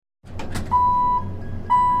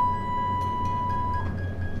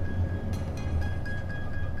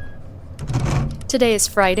Today is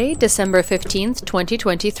Friday, December 15th,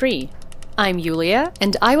 2023. I'm Yulia,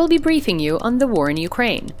 and I will be briefing you on the war in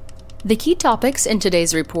Ukraine. The key topics in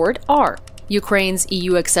today's report are Ukraine's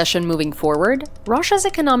EU accession moving forward, Russia's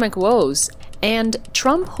economic woes, and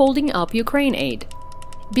Trump holding up Ukraine aid.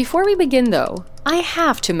 Before we begin, though, I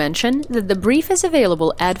have to mention that the brief is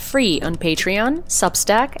available ad-free on Patreon,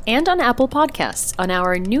 Substack, and on Apple Podcasts on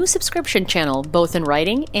our new subscription channel, both in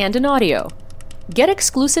writing and in audio. Get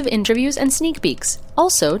exclusive interviews and sneak peeks.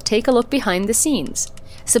 Also, take a look behind the scenes.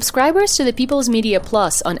 Subscribers to the People's Media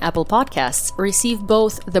Plus on Apple Podcasts receive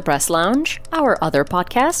both The Press Lounge, our other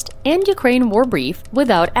podcast, and Ukraine War Brief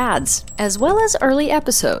without ads, as well as early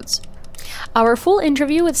episodes. Our full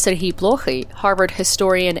interview with Serhiy Plokhy, Harvard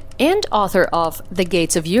historian and author of The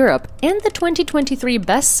Gates of Europe and the 2023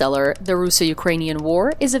 bestseller The Russo-Ukrainian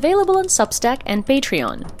War, is available on Substack and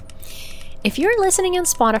Patreon. If you're listening on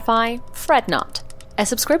Spotify, fret not. A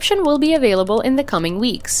subscription will be available in the coming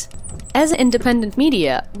weeks. As independent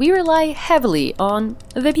media, we rely heavily on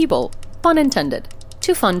the people, pun intended,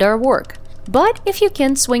 to fund our work. But if you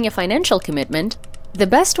can't swing a financial commitment, the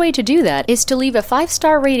best way to do that is to leave a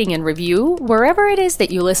 5-star rating and review wherever it is that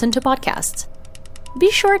you listen to podcasts. Be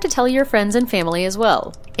sure to tell your friends and family as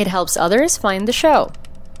well. It helps others find the show.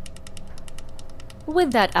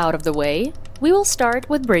 With that out of the way, we will start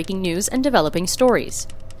with breaking news and developing stories.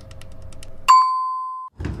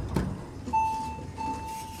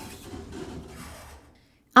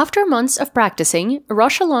 After months of practicing,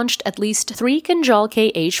 Russia launched at least 3 Kinzhal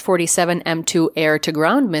Kh-47M2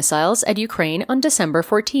 air-to-ground missiles at Ukraine on December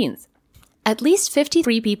 14th. At least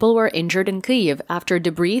 53 people were injured in Kyiv after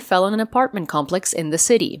debris fell on an apartment complex in the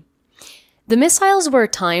city. The missiles were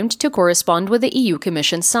timed to correspond with the EU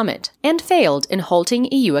Commission summit and failed in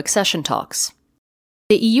halting EU accession talks.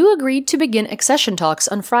 The EU agreed to begin accession talks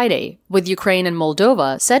on Friday, with Ukraine and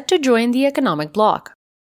Moldova set to join the economic bloc.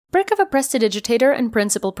 Brikova prestidigitator and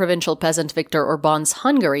principal provincial peasant Viktor Orban's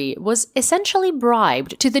Hungary was essentially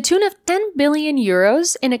bribed to the tune of 10 billion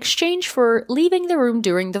euros in exchange for leaving the room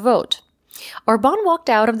during the vote. Orban walked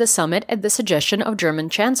out of the summit at the suggestion of German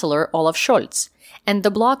Chancellor Olaf Scholz, and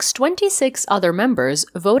the bloc's 26 other members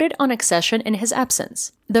voted on accession in his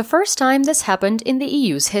absence, the first time this happened in the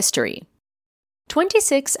EU's history.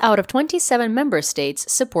 26 out of 27 member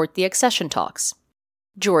states support the accession talks.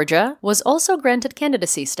 Georgia was also granted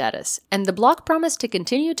candidacy status, and the bloc promised to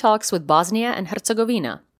continue talks with Bosnia and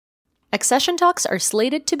Herzegovina. Accession talks are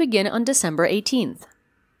slated to begin on December 18th.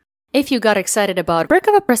 If you got excited about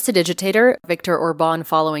Brikova prestidigitator Viktor Orban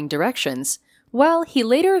following directions, well, he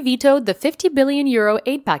later vetoed the 50 billion euro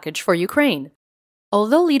aid package for Ukraine.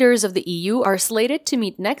 Although leaders of the EU are slated to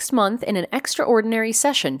meet next month in an extraordinary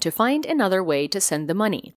session to find another way to send the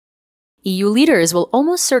money. EU leaders will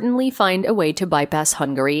almost certainly find a way to bypass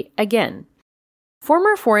Hungary again.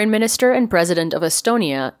 Former Foreign Minister and President of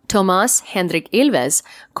Estonia, Toomas Hendrik Ilves,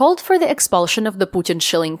 called for the expulsion of the Putin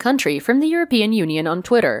shilling country from the European Union on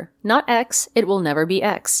Twitter. Not X, it will never be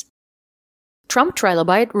X. Trump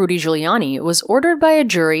trilobite Rudy Giuliani was ordered by a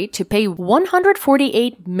jury to pay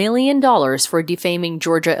 $148 million for defaming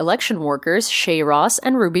Georgia election workers Shay Ross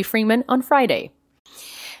and Ruby Freeman on Friday.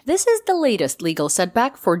 This is the latest legal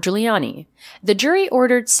setback for Giuliani. The jury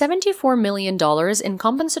ordered $74 million in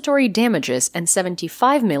compensatory damages and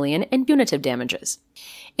 $75 million in punitive damages.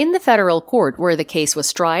 In the federal court where the case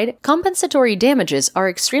was tried, compensatory damages are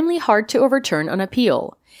extremely hard to overturn on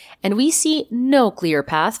appeal, and we see no clear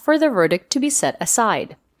path for the verdict to be set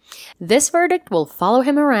aside. This verdict will follow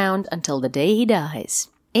him around until the day he dies,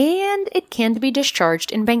 and it can't be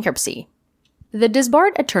discharged in bankruptcy. The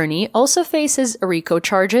disbarred attorney also faces RICO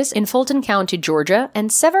charges in Fulton County, Georgia, and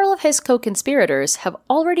several of his co-conspirators have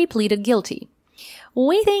already pleaded guilty.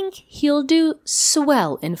 We think he'll do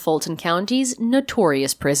swell in Fulton County's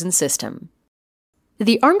notorious prison system.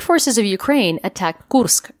 The armed forces of Ukraine attacked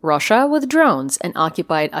Kursk, Russia, with drones and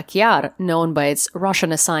occupied Akyar, known by its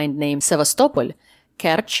Russian-assigned name Sevastopol,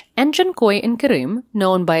 Kerch, and Jankoy in Krim,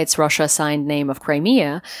 known by its Russia-assigned name of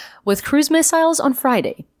Crimea, with cruise missiles on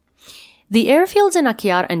Friday. The airfields in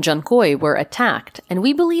Akyar and Jankoy were attacked, and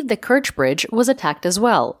we believe the Kerch Bridge was attacked as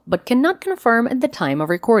well, but cannot confirm at the time of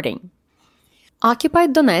recording.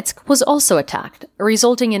 Occupied Donetsk was also attacked,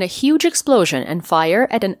 resulting in a huge explosion and fire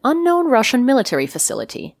at an unknown Russian military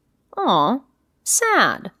facility. Aw,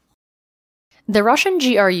 sad. The Russian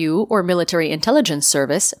GRU, or Military Intelligence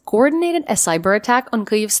Service, coordinated a cyber attack on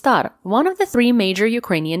Kyivstar, one of the 3 major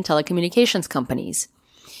Ukrainian telecommunications companies.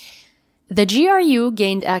 The GRU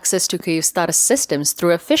gained access to Kyivstar's systems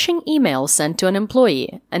through a phishing email sent to an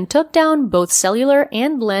employee and took down both cellular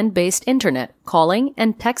and land-based internet, calling,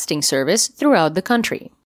 and texting service throughout the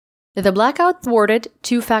country. The blackout thwarted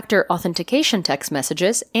two-factor authentication text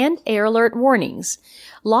messages and air alert warnings,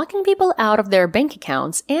 locking people out of their bank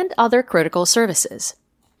accounts and other critical services.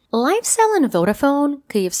 Lifecell and Vodafone,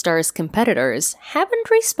 Kyivstar's competitors, haven't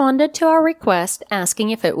responded to our request asking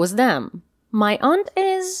if it was them. My aunt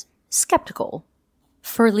is skeptical.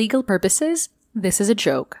 For legal purposes, this is a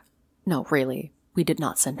joke. No, really, we did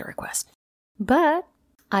not send a request. But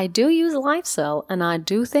I do use Lifecell, and I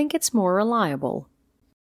do think it's more reliable.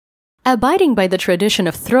 Abiding by the tradition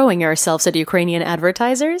of throwing ourselves at Ukrainian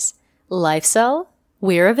advertisers, Lifecell,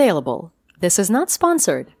 we're available. This is not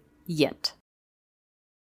sponsored. Yet.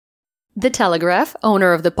 The Telegraph,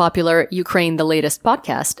 owner of the popular Ukraine the Latest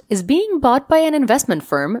podcast, is being bought by an investment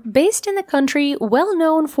firm based in the country well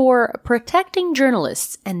known for protecting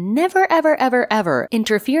journalists and never ever ever ever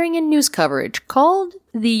interfering in news coverage called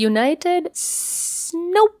the United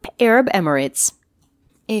Arab Emirates.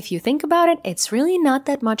 If you think about it, it's really not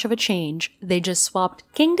that much of a change. They just swapped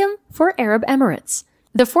kingdom for Arab Emirates.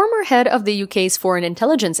 The former head of the UK's foreign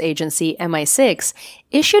intelligence agency, MI6,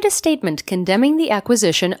 issued a statement condemning the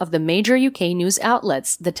acquisition of the major UK news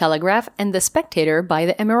outlets, The Telegraph and The Spectator, by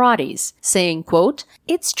the Emiratis, saying, quote,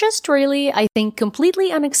 "It's just really, I think,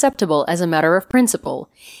 completely unacceptable as a matter of principle,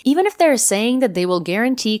 even if they're saying that they will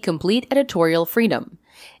guarantee complete editorial freedom.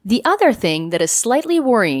 The other thing that is slightly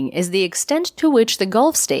worrying is the extent to which the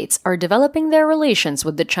Gulf states are developing their relations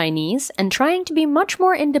with the Chinese and trying to be much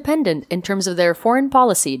more independent in terms of their foreign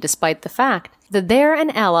policy despite the fact that they're an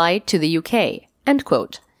ally to the UK." End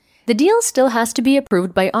quote. The deal still has to be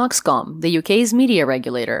approved by Ofcom, the UK's media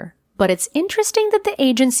regulator, but it's interesting that the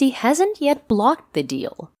agency hasn't yet blocked the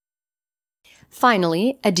deal.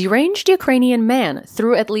 Finally, a deranged Ukrainian man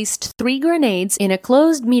threw at least 3 grenades in a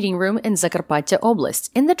closed meeting room in Zakarpattia Oblast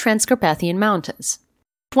in the Transcarpathian Mountains.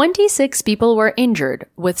 26 people were injured,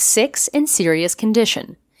 with 6 in serious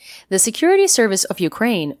condition. The Security Service of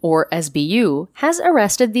Ukraine, or SBU, has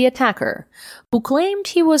arrested the attacker, who claimed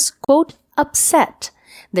he was, quote, upset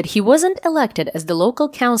that he wasn't elected as the local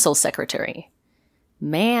council secretary.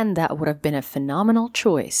 Man, that would have been a phenomenal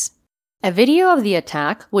choice. A video of the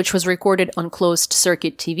attack, which was recorded on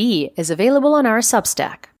closed-circuit TV, is available on our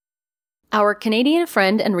Substack. Our Canadian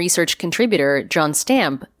friend and research contributor, John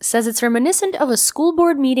Stamp, says it's reminiscent of a school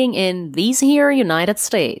board meeting in these here United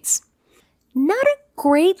States. Not a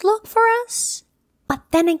great look for us, but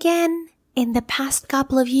then again, in the past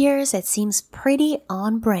couple of years, it seems pretty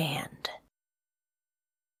on brand.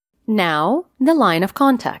 Now, the line of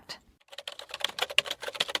contact.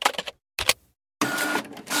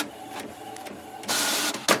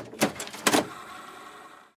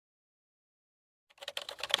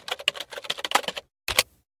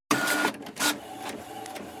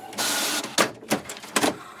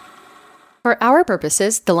 For our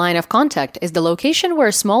purposes, the line of contact is the location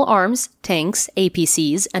where small arms, tanks,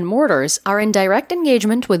 APCs, and mortars are in direct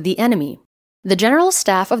engagement with the enemy. The General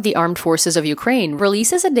Staff of the Armed Forces of Ukraine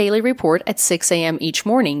releases a daily report at 6 a.m. each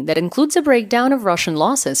morning that includes a breakdown of Russian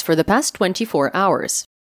losses for the past 24 hours.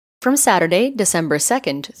 From Saturday, December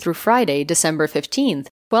 2nd, through Friday, December 15th,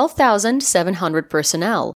 12,700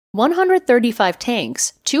 personnel, 135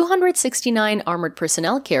 tanks, 269 armored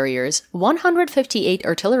personnel carriers, 158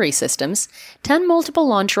 artillery systems, 10 multiple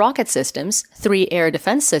launch rocket systems, 3 air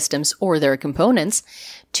defense systems or their components,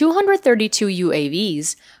 232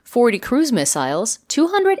 UAVs, 40 cruise missiles,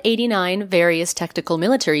 289 various tactical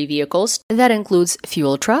military vehicles that includes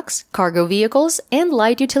fuel trucks, cargo vehicles, and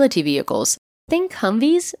light utility vehicles. Think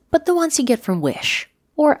Humvees, but the ones you get from Wish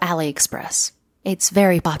or AliExpress. It's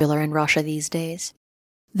very popular in Russia these days.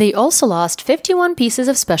 They also lost 51 pieces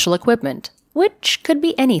of special equipment, which could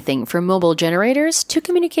be anything from mobile generators to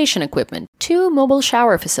communication equipment to mobile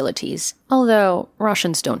shower facilities, although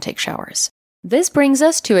Russians don't take showers. This brings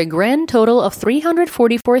us to a grand total of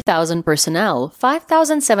 344,000 personnel,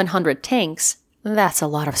 5,700 tanks, that's a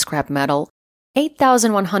lot of scrap metal,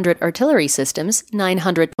 8,100 artillery systems,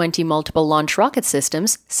 920 multiple launch rocket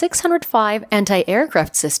systems, 605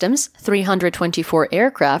 anti-aircraft systems, 324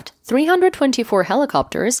 aircraft, 324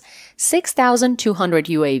 helicopters, 6,200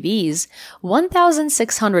 UAVs,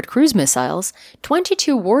 1,600 cruise missiles,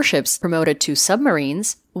 22 warships promoted to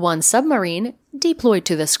submarines, 1 submarine deployed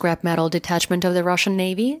to the scrap metal detachment of the Russian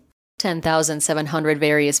Navy, 10,700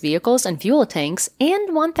 various vehicles and fuel tanks,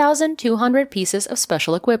 and 1,200 pieces of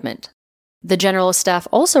special equipment. The General Staff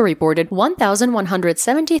also reported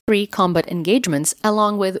 1,173 combat engagements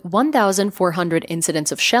along with 1,400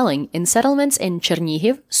 incidents of shelling in settlements in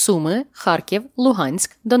Chernihiv, Sumy, Kharkiv,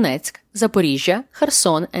 Luhansk, Donetsk, Zaporizhia,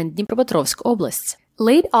 Kherson, and Dnipropetrovsk oblasts.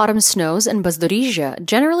 Late autumn snows and Bazdorizhia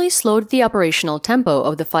generally slowed the operational tempo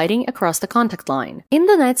of the fighting across the contact line, in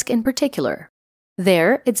Donetsk in particular.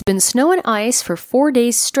 There, it's been snow and ice for 4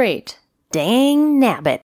 days straight. Dang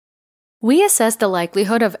nabbit! We assess the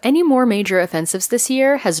likelihood of any more major offensives this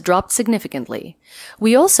year has dropped significantly.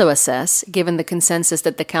 We also assess, given the consensus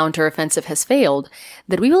that the counter-offensive has failed,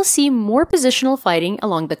 that we will see more positional fighting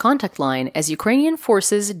along the contact line as Ukrainian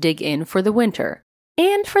forces dig in for the winter,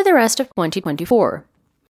 and for the rest of 2024.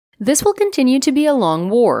 This will continue to be a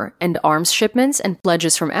long war, and arms shipments and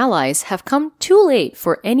pledges from allies have come too late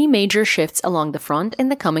for any major shifts along the front in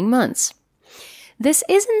the coming months. This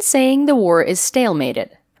isn't saying the war is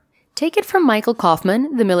stalemated. Take it from Michael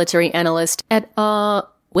Kofman, the military analyst at,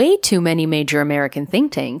 way too many major American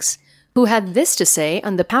think tanks, who had this to say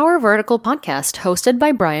on the Power Vertical podcast hosted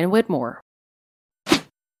by Brian Whitmore.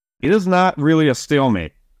 It is not really a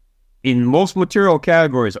stalemate. In most material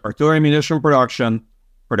categories, artillery munition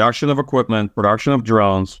production of equipment, production of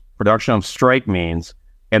drones, production of strike means,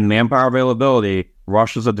 and manpower availability,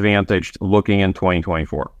 Russia's advantaged looking in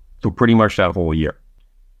 2024. So pretty much that whole year.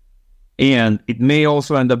 And it may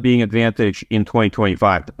also end up being advantage in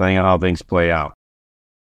 2025, depending on how things play out.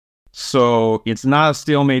 So it's not a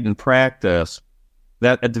stalemate in practice.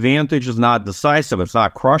 That advantage is not decisive. It's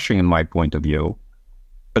not crushing in my point of view,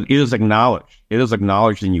 but it is acknowledged. It is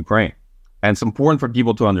acknowledged in Ukraine. And it's important for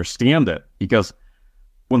people to understand it, because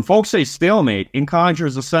when folks say stalemate, it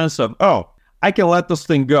conjures a sense of, oh, I can let this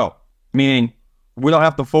thing go. Meaning, we don't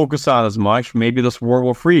have to focus on as much. Maybe this war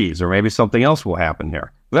will freeze, or maybe something else will happen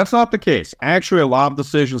here. But that's not the case. Actually, a lot of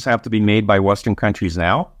decisions have to be made by Western countries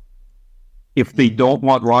now if they don't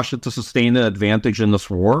want Russia to sustain an advantage in this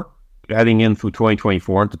war heading in through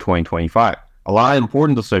 2024 into 2025. A lot of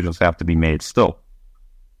important decisions have to be made still.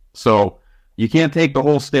 So you can't take the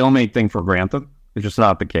whole stalemate thing for granted. It's just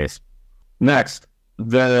not the case. Next,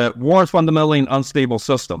 the war is fundamentally an unstable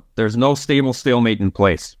system. There's no stable stalemate in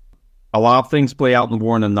place. A lot of things play out in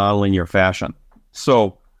war in a non-linear fashion.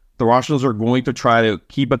 So the Russians are going to try to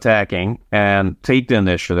keep attacking and take the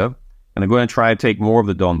initiative, and they're going to try to take more of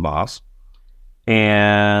the Donbass.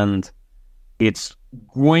 And it's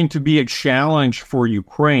going to be a challenge for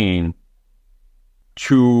Ukraine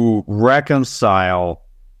to reconcile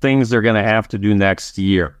things they're going to have to do next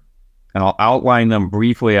year. And I'll outline them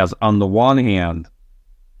briefly as, on the one hand,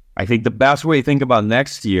 I think the best way to think about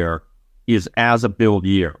next year is as a build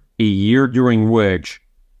year, a year during which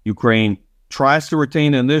Ukraine tries to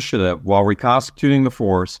retain initiative while reconstituting the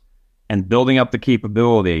force and building up the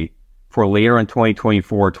capability for later in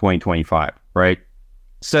 2024, 2025, right?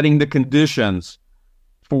 Setting the conditions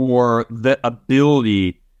for the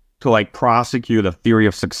ability to prosecute a theory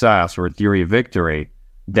of success or a theory of victory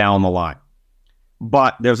down the line.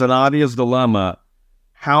 But there's an obvious dilemma.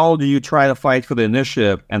 How do you try to fight for the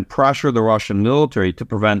initiative and pressure the Russian military to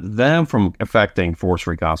prevent them from effecting force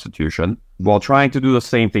reconstitution while trying to do the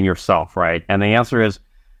same thing yourself, right? And the answer is,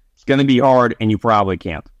 it's going to be hard and you probably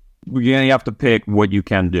can't. You're going to have to pick what you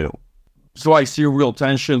can do. So I see a real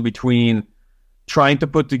tension between trying to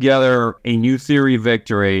put together a new theory of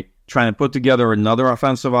victory, trying to put together another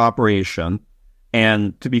offensive operation,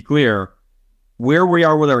 and to be clear, where we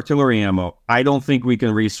are with artillery ammo, I don't think we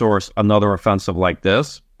can resource another offensive like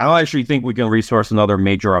this. I don't actually think we can resource another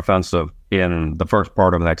major offensive in the first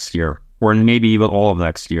part of next year, or maybe even all of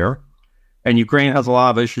next year. And Ukraine has a lot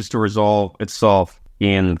of issues to resolve itself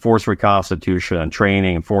in force reconstitution and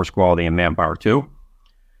training and force quality and manpower too.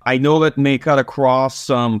 I know that may cut across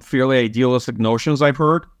some fairly idealistic notions I've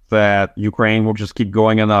heard, that Ukraine will just keep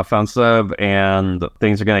going on the offensive and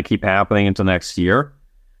things are going to keep happening into next year.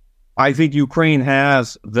 I think Ukraine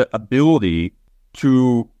has the ability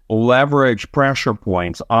to leverage pressure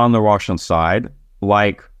points on the Russian side,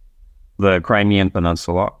 like the Crimean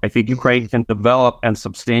Peninsula. I think Ukraine can develop and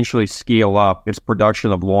substantially scale up its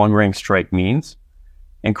production of long-range strike means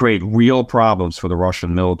and create real problems for the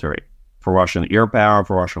Russian military, for Russian air power,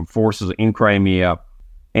 for Russian forces in Crimea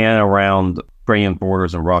and around Ukrainian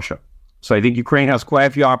borders in Russia. So I think Ukraine has quite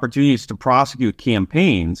a few opportunities to prosecute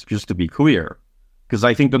campaigns, just to be clear. Because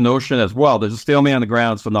I think the notion as well, there's a stalemate on the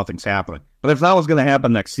ground, so nothing's happening. But that's not what's going to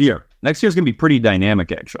happen next year. Next year's going to be pretty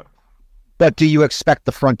dynamic, actually. But do you expect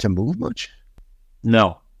the front to move much?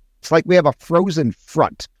 No. It's like we have a frozen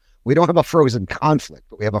front. We don't have a frozen conflict,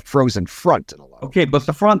 but we have a frozen front in a lot. Okay, but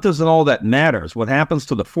the front isn't all that matters. What happens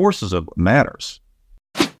to the forces is what matters.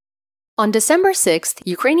 On December 6th,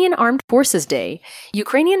 Ukrainian Armed Forces Day,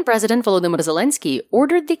 Ukrainian President Volodymyr Zelensky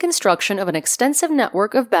ordered the construction of an extensive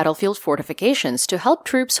network of battlefield fortifications to help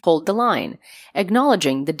troops hold the line,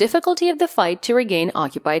 acknowledging the difficulty of the fight to regain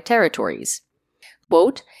occupied territories.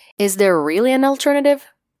 Quote, Is there really an alternative?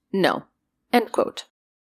 No. End quote.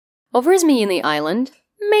 Over Zmyiny Island,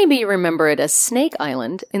 maybe you remember it as Snake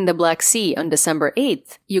Island, in the Black Sea on December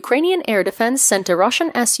 8th, Ukrainian air defense sent a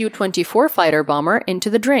Russian Su-24 fighter bomber into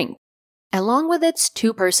the drink, along with its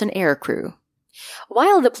two-person aircrew.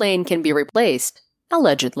 While the plane can be replaced,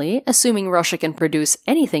 allegedly, assuming Russia can produce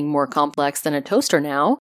anything more complex than a toaster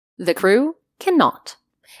now, the crew cannot.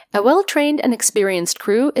 A well-trained and experienced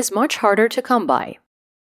crew is much harder to come by.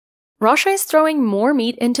 Russia is throwing more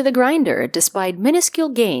meat into the grinder despite minuscule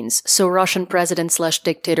gains, so Russian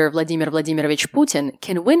President/dictator Vladimir Vladimirovich Putin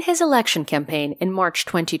can win his election campaign in March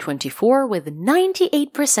 2024 with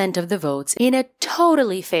 98% of the votes in a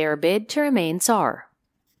totally fair bid to remain Tsar.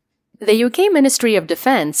 The UK Ministry of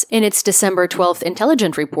Defense, in its December 12th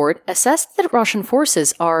intelligence report, assessed that Russian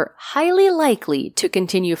forces are highly likely to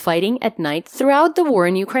continue fighting at night throughout the war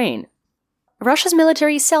in Ukraine. Russia's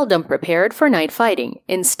military seldom prepared for night fighting,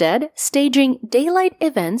 instead staging daylight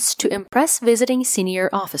events to impress visiting senior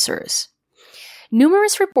officers.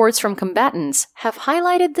 Numerous reports from combatants have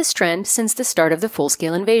highlighted this trend since the start of the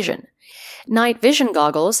full-scale invasion. Night vision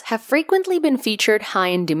goggles have frequently been featured high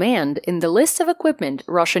in demand in the list of equipment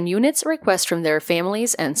Russian units request from their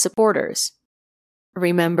families and supporters.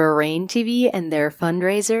 Remember Rain TV and their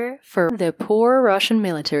fundraiser for the poor Russian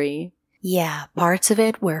military? Yeah, parts of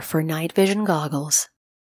it were for night vision goggles.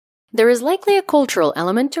 There is likely a cultural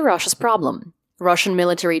element to Russia's problem. Russian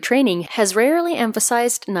military training has rarely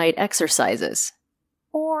emphasized night exercises.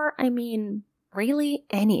 Or, really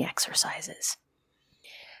any exercises.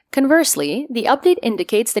 Conversely, the update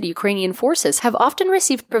indicates that Ukrainian forces have often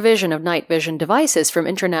received provision of night vision devices from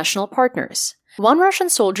international partners. One Russian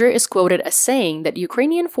soldier is quoted as saying that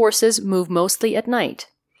Ukrainian forces move mostly at night.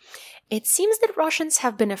 It seems that Russians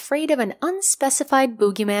have been afraid of an unspecified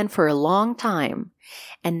boogeyman for a long time,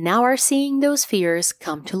 and now are seeing those fears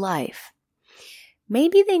come to life.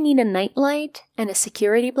 Maybe they need a nightlight and a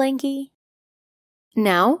security blankie?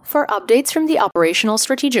 Now, for updates from the operational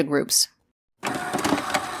strategic groups.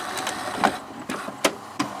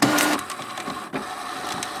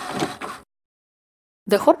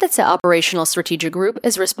 The Khortytsa Operational Strategic Group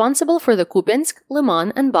is responsible for the Kupiansk,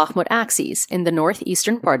 Liman, and Bakhmut axes in the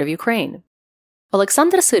northeastern part of Ukraine.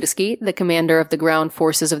 Alexander Syrsky, the commander of the ground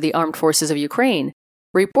forces of the Armed Forces of Ukraine,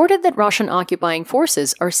 reported that Russian occupying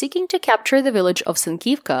forces are seeking to capture the village of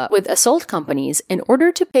Synkivka with assault companies in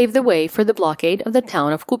order to pave the way for the blockade of the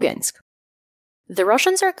town of Kupiansk. The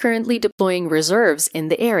Russians are currently deploying reserves in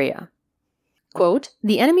the area. Quote,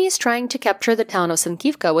 the enemy is trying to capture the town of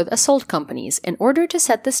Synkivka with assault companies in order to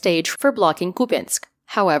set the stage for blocking Kupiansk.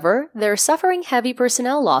 However, they're suffering heavy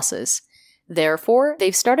personnel losses. Therefore,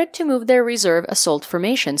 they've started to move their reserve assault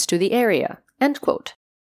formations to the area. End quote.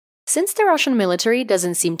 Since the Russian military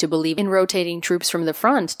doesn't seem to believe in rotating troops from the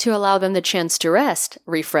front to allow them the chance to rest,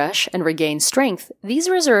 refresh, and regain strength, these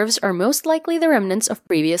reserves are most likely the remnants of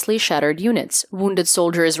previously shattered units, wounded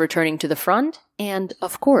soldiers returning to the front, and,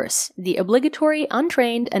 of course, the obligatory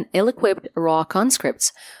untrained and ill-equipped raw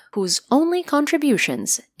conscripts, whose only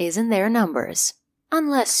contributions is in their numbers.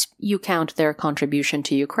 Unless you count their contribution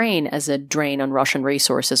to Ukraine as a drain on Russian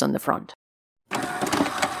resources on the front.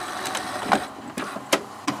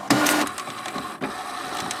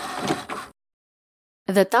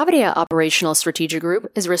 The Tavria Operational Strategic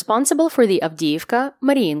Group is responsible for the Avdiivka,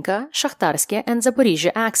 Mariinka, Shakhtarske, and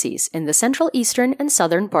Zaporizhzhia axes in the central eastern and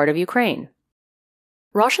southern part of Ukraine.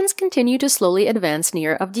 Russians continue to slowly advance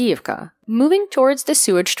near Avdiivka, moving towards the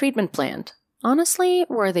sewage treatment plant. Honestly,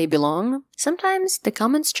 where they belong, sometimes the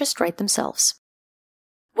comments just write themselves.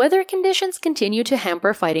 Weather conditions continue to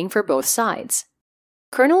hamper fighting for both sides.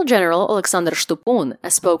 Colonel General Alexander Shtupun, a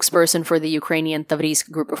spokesperson for the Ukrainian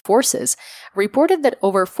Tavriisk Group of Forces, reported that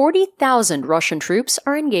over 40,000 Russian troops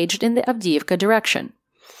are engaged in the Avdiivka direction.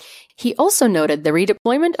 He also noted the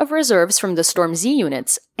redeployment of reserves from the Storm Z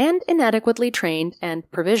units and inadequately trained and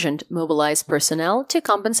provisioned mobilized personnel to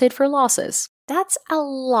compensate for losses. That's a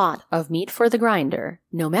lot of meat for the grinder,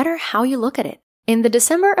 no matter how you look at it. In the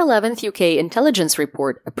December 11th UK intelligence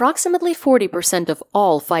report, approximately 40% of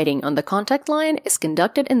all fighting on the contact line is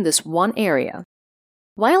conducted in this one area.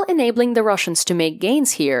 While enabling the Russians to make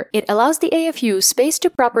gains here, it allows the AFU space to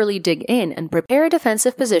properly dig in and prepare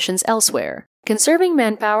defensive positions elsewhere, conserving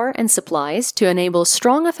manpower and supplies to enable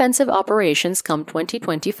strong offensive operations come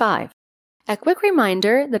 2025. A quick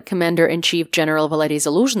reminder that Commander-in-Chief General Valery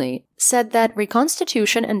Zaluzhny said that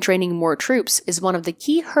reconstitution and training more troops is one of the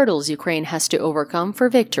key hurdles Ukraine has to overcome for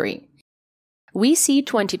victory. We see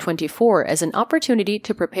 2024 as an opportunity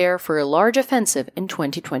to prepare for a large offensive in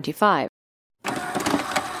 2025.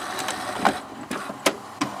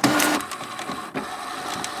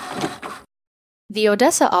 The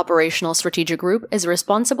Odessa Operational Strategic Group is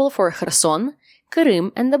responsible for Kherson,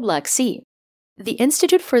 Krim, and the Black Sea. The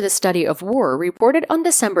Institute for the Study of War reported on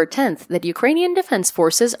December 10th that Ukrainian defense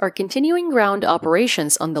forces are continuing ground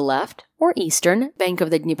operations on the left, or eastern, bank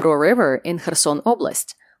of the Dnipro River in Kherson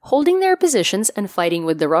Oblast, holding their positions and fighting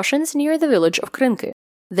with the Russians near the village of Krynky.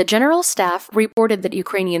 The General Staff reported that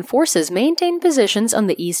Ukrainian forces maintain positions on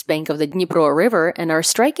the east bank of the Dnipro River and are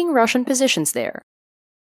striking Russian positions there.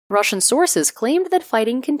 Russian sources claimed that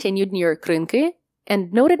fighting continued near Krynky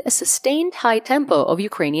and noted a sustained high tempo of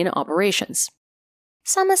Ukrainian operations.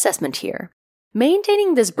 Some assessment here.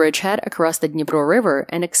 Maintaining this bridgehead across the Dnipro River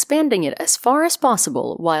and expanding it as far as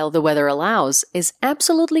possible while the weather allows is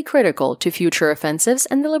absolutely critical to future offensives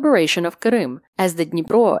and the liberation of Krim, as the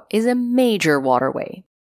Dnipro is a major waterway.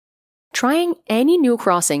 Trying any new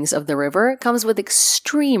crossings of the river comes with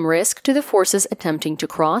extreme risk to the forces attempting to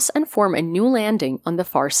cross and form a new landing on the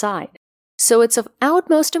far side. So it's of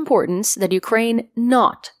utmost importance that Ukraine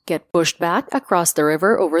not get pushed back across the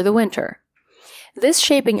river over the winter. This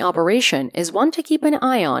shaping operation is one to keep an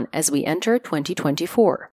eye on as we enter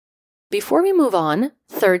 2024. Before we move on,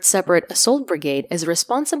 3rd Separate Assault Brigade is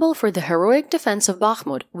responsible for the heroic defense of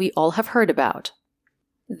Bakhmut we all have heard about.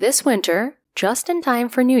 This winter, just in time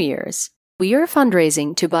for New Year's, we are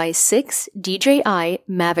fundraising to buy 6 DJI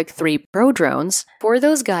Mavic 3 Pro drones for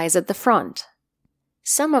those guys at the front.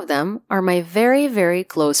 Some of them are my very, very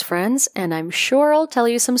close friends, and I'm sure I'll tell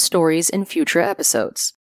you some stories in future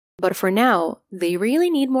episodes. But for now, they really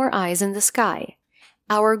need more eyes in the sky.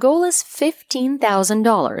 Our goal is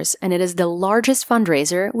 $15,000, and it is the largest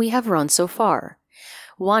fundraiser we have run so far.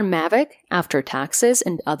 One Mavic, after taxes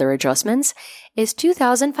and other adjustments, is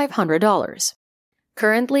 $2,500.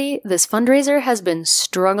 Currently, this fundraiser has been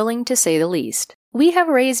struggling to say the least. We have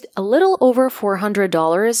raised a little over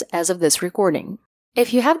 $400 as of this recording.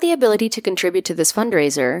 If you have the ability to contribute to this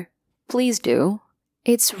fundraiser, please do.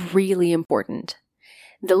 It's really important.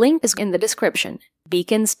 The link is in the description,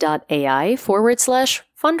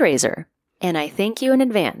 beacons.ai/fundraiser, and I thank you in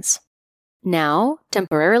advance. Now,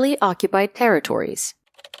 temporarily occupied territories.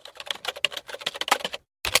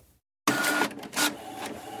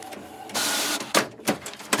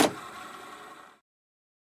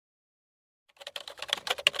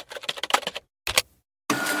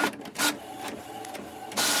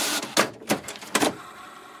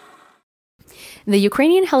 The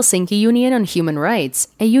Ukrainian Helsinki Union on Human Rights,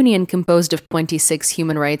 a union composed of 26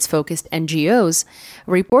 human rights-focused NGOs,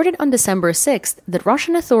 reported on December 6th that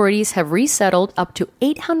Russian authorities have resettled up to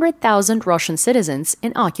 800,000 Russian citizens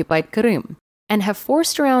in occupied Krim, and have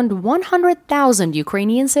forced around 100,000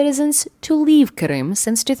 Ukrainian citizens to leave Krim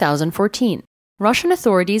since 2014. Russian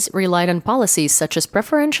authorities relied on policies such as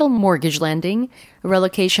preferential mortgage lending,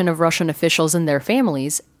 relocation of Russian officials and their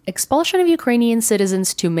families, expulsion of Ukrainian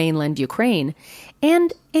citizens to mainland Ukraine,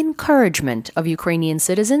 and encouragement of Ukrainian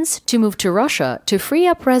citizens to move to Russia to free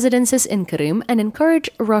up residences in Krim and encourage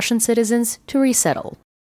Russian citizens to resettle.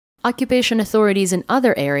 Occupation authorities in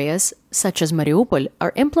other areas, such as Mariupol,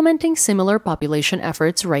 are implementing similar population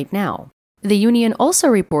efforts right now. The union also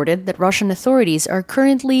reported that Russian authorities are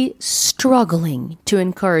currently struggling to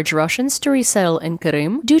encourage Russians to resettle in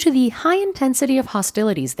Krim due to the high intensity of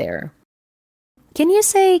hostilities there. Can you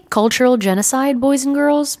say cultural genocide, boys and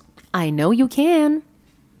girls? I know you can.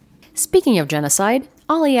 Speaking of genocide,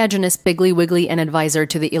 oleaginous Piggly Wiggly and advisor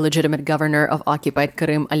to the illegitimate governor of occupied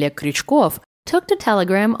Krim, Oleg Krychkov, took to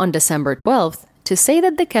Telegram on December 12th to say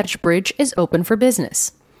that the Kerch Bridge is open for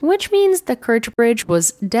business, which means the Kerch Bridge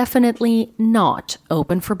was definitely not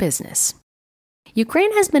open for business.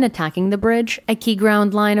 Ukraine has been attacking the bridge, a key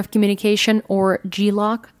ground line of communication, or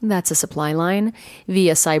GLOC, that's a supply line,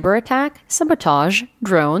 via cyber attack, sabotage,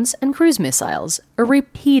 drones, and cruise missiles,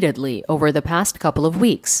 repeatedly over the past couple of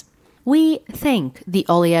weeks. We thank the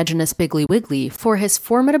oleaginous Piggly Wiggly for his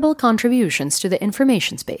formidable contributions to the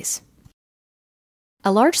information space.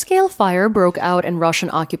 A large-scale fire broke out in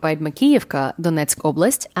Russian-occupied Makiyivka, Donetsk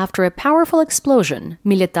Oblast, after a powerful explosion,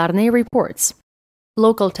 Militarny reports.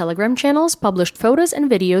 Local Telegram channels published photos and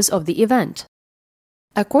videos of the event.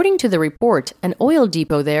 According to the report, an oil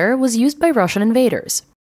depot there was used by Russian invaders.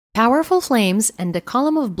 Powerful flames and a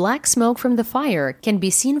column of black smoke from the fire can be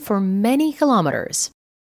seen for many kilometers.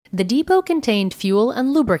 The depot contained fuel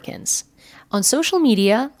and lubricants. On social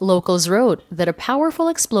media, locals wrote that a powerful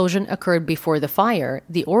explosion occurred before the fire,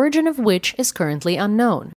 the origin of which is currently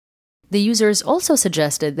unknown. The users also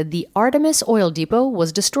suggested that the Artemis oil depot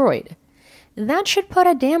was destroyed. That should put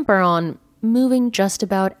a damper on moving just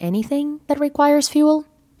about anything that requires fuel.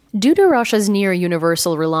 Due to Russia's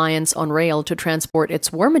near-universal reliance on rail to transport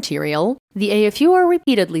its war material, the AFU are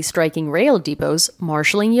repeatedly striking rail depots,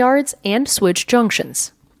 marshalling yards, and switch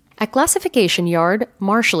junctions. A classification yard,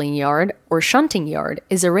 marshalling yard, or shunting yard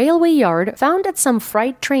is a railway yard found at some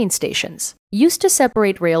freight train stations, used to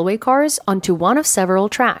separate railway cars onto one of several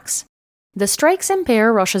tracks. The strikes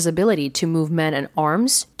impair Russia's ability to move men and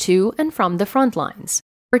arms to and from the front lines.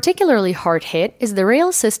 Particularly hard hit is the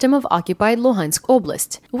rail system of occupied Luhansk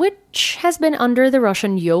Oblast, which has been under the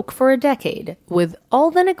Russian yoke for a decade, with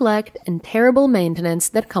all the neglect and terrible maintenance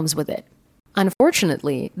that comes with it.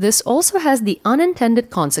 Unfortunately, this also has the unintended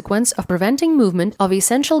consequence of preventing movement of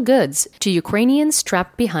essential goods to Ukrainians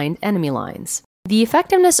trapped behind enemy lines. The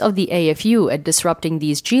effectiveness of the AFU at disrupting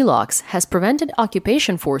these G-locks has prevented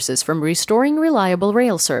occupation forces from restoring reliable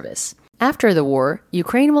rail service. After the war,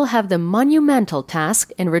 Ukraine will have the monumental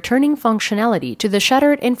task in returning functionality to the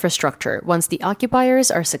shattered infrastructure once the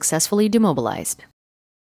occupiers are successfully demobilized.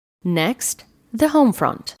 Next, the home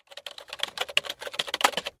front.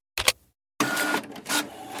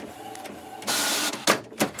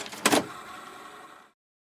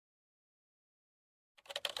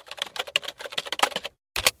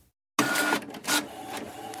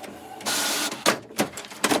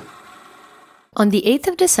 On the 8th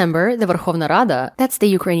of December, the Verkhovna Rada, that's the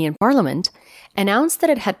Ukrainian parliament, announced that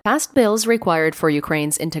it had passed bills required for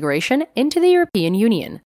Ukraine's integration into the European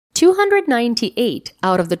Union. 298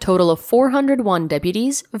 out of the total of 401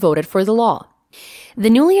 deputies voted for the law. The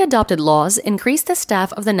newly adopted laws increase the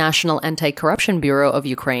staff of the National Anti-Corruption Bureau of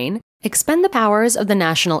Ukraine, expand the powers of the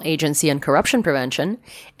National Agency on Corruption Prevention,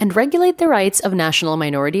 and regulate the rights of national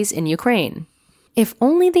minorities in Ukraine. If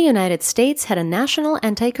only the United States had a National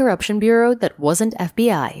Anti-Corruption Bureau that wasn't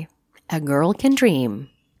FBI. A girl can dream.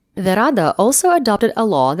 The Rada also adopted a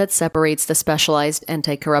law that separates the Specialized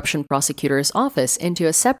Anti-Corruption Prosecutor's Office into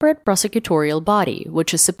a separate prosecutorial body,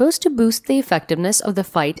 which is supposed to boost the effectiveness of the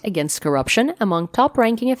fight against corruption among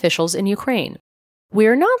top-ranking officials in Ukraine.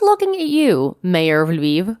 We're not looking at you, Mayor of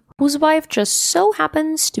Lviv, whose wife just so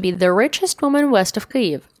happens to be the richest woman west of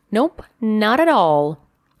Kyiv. Nope, not at all.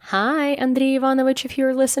 Hi, Andrei Ivanovich, if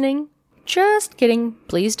you're listening. Just kidding.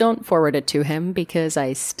 Please don't forward it to him, because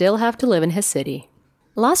I still have to live in his city.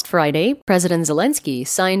 Last Friday, President Zelensky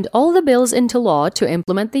signed all the bills into law to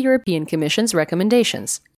implement the European Commission's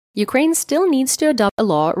recommendations. Ukraine still needs to adopt a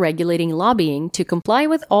law regulating lobbying to comply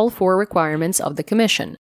with all 4 requirements of the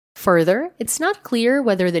Commission. Further, it's not clear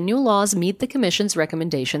whether the new laws meet the Commission's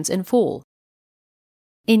recommendations in full.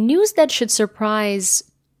 In news that should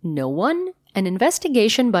surprise no one, an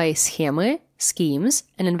investigation by Schemes,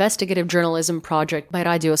 an investigative journalism project by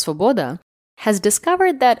Radio Svoboda, has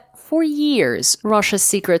discovered that for years, Russia's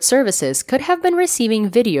secret services could have been receiving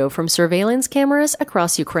video from surveillance cameras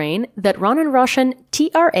across Ukraine that run on Russian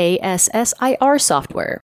TRASSIR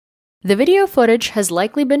software. The video footage has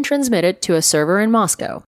likely been transmitted to a server in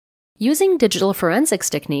Moscow. Using digital forensics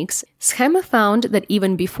techniques, Schema found that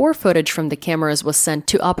even before footage from the cameras was sent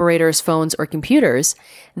to operators' phones or computers,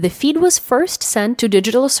 the feed was first sent to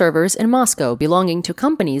digital servers in Moscow belonging to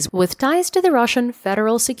companies with ties to the Russian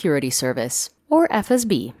Federal Security Service, or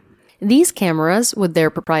FSB. These cameras, with their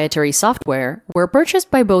proprietary software, were purchased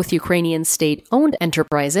by both Ukrainian state-owned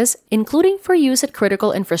enterprises, including for use at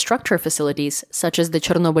critical infrastructure facilities such as the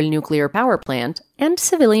Chernobyl nuclear power plant, and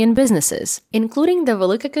civilian businesses, including the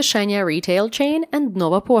Velika Kishenya retail chain and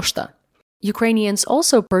Nova Poshta. Ukrainians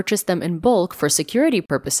also purchased them in bulk for security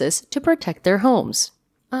purposes to protect their homes.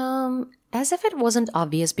 As if it wasn't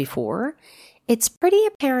obvious before, it's pretty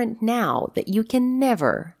apparent now that you can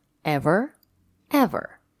never, ever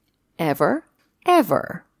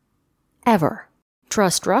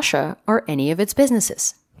trust Russia or any of its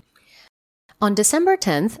businesses. On December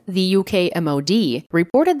 10th, the UK MOD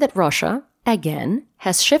reported that Russia, again,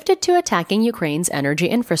 has shifted to attacking Ukraine's energy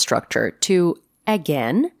infrastructure to,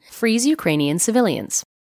 again, freeze Ukrainian civilians.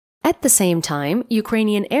 At the same time,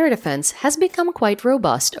 Ukrainian air defense has become quite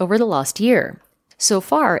robust over the last year. So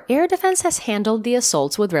far, air defense has handled the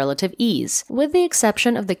assaults with relative ease, with the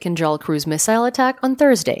exception of the Kinjal cruise missile attack on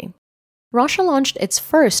Thursday. Russia launched its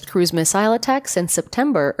first cruise missile attack since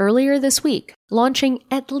September earlier this week, launching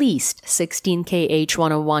at least 16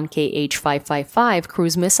 Kh-101 Kh-555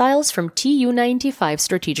 cruise missiles from Tu-95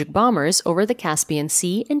 strategic bombers over the Caspian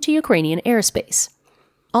Sea into Ukrainian airspace.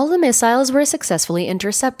 All the missiles were successfully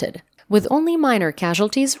intercepted, with only minor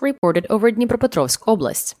casualties reported over Dnipropetrovsk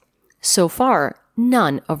Oblast. So far,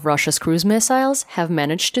 none of Russia's cruise missiles have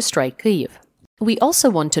managed to strike Kyiv. We also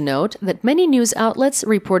want to note that many news outlets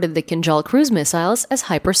reported the Kinjal cruise missiles as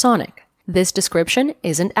hypersonic. This description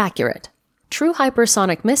isn't accurate. true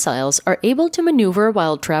hypersonic missiles are able to maneuver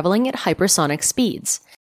while traveling at hypersonic speeds.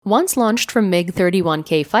 Once launched from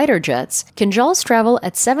MiG-31K fighter jets, Kinjals travel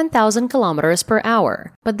at 7,000 kilometers per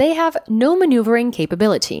hour, but they have no maneuvering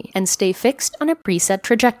capability and stay fixed on a preset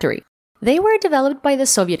trajectory. They were developed by the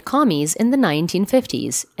Soviet commies in the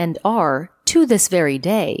 1950s and are, to this very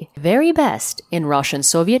day, very best in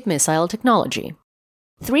Russian-Soviet missile technology.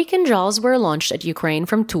 3 Kinjals were launched at Ukraine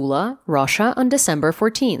from Tula, Russia on December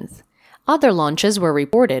 14th. Other launches were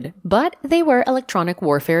reported, but they were electronic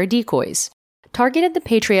warfare decoys. Targeted the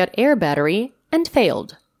Patriot air battery and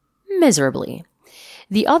failed. Miserably.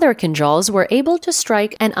 The other Kinjals were able to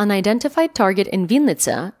strike an unidentified target in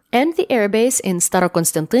Vinnytsia and the airbase in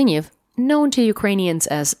Starokonstantyniv, known to Ukrainians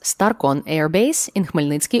as Starkon Air Base in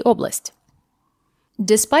Khmelnytsky Oblast.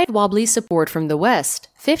 Despite wobbly support from the West,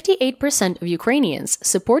 58% of Ukrainians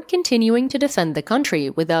support continuing to defend the country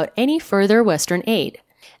without any further Western aid.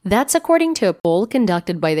 That's according to a poll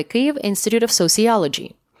conducted by the Kyiv Institute of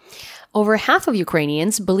Sociology. Over half of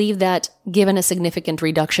Ukrainians believe that, given a significant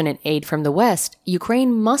reduction in aid from the West,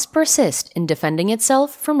 Ukraine must persist in defending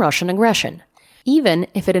itself from Russian aggression, even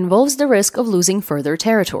if it involves the risk of losing further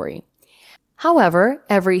territory. However,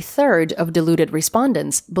 every third of deluded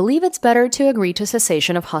respondents believe it's better to agree to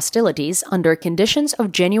cessation of hostilities under conditions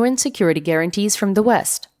of genuine security guarantees from the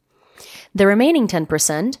West. The remaining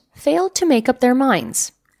 10% failed to make up their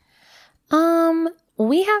minds.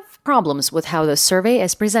 We have problems with how the survey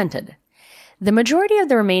is presented. The majority of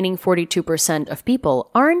the remaining 42% of people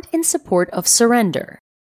aren't in support of surrender.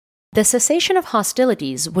 The cessation of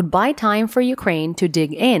hostilities would buy time for Ukraine to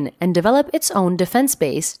dig in and develop its own defense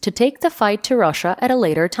base to take the fight to Russia at a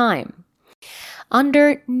later time.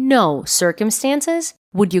 Under no circumstances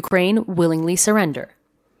would Ukraine willingly surrender.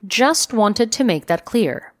 Just wanted to make that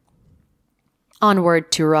clear.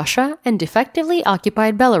 Onward to Russia and effectively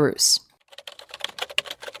occupied Belarus.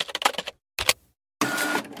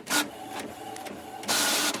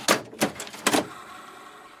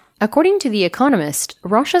 According to The Economist,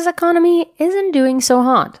 Russia's economy isn't doing so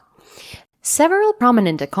hot. Several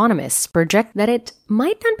prominent economists project that it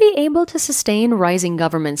might not be able to sustain rising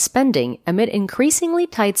government spending amid increasingly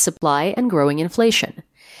tight supply and growing inflation.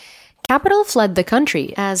 Capital fled the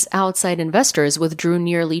country as outside investors withdrew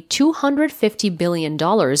nearly $250 billion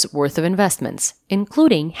worth of investments,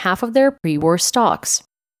 including half of their pre-war stocks.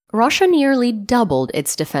 Russia nearly doubled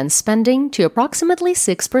its defense spending to approximately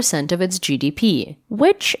 6% of its GDP,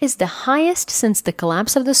 which is the highest since the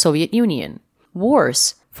collapse of the Soviet Union.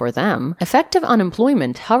 Worse, for them, effective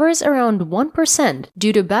unemployment hovers around 1%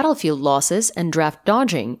 due to battlefield losses and draft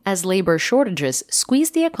dodging as labor shortages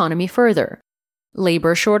squeeze the economy further.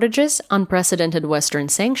 Labor shortages, unprecedented Western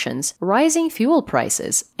sanctions, rising fuel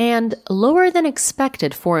prices, and lower than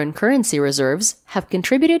expected foreign currency reserves have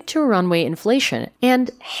contributed to runaway inflation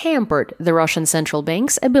and hampered the Russian central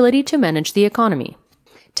bank's ability to manage the economy.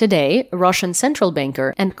 Today, Russian central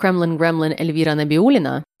banker and Kremlin gremlin Elvira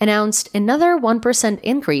Nabiullina announced another 1%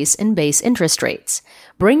 increase in base interest rates,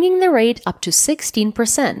 bringing the rate up to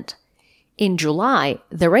 16%. In July,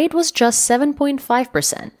 the rate was just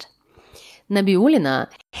 7.5%. Nabiullina,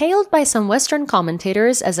 hailed by some Western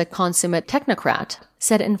commentators as a consummate technocrat,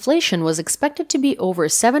 said inflation was expected to be over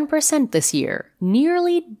 7% this year,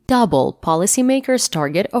 nearly double policymakers'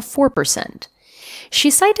 target of 4%.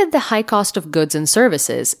 She cited the high cost of goods and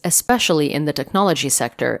services, especially in the technology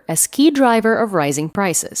sector, as key driver of rising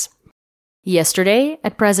prices. Yesterday,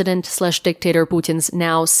 at President/Dictator Putin's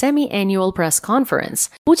now semi-annual press conference,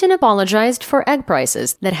 Putin apologized for egg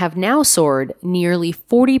prices that have now soared nearly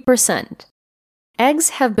 40%. Eggs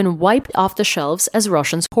have been wiped off the shelves as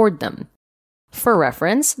Russians hoard them. For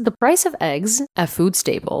reference, the price of eggs, a food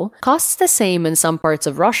staple, costs the same in some parts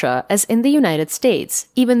of Russia as in the United States,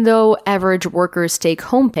 even though average workers'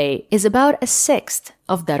 take-home pay is about a sixth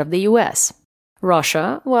of that of the US.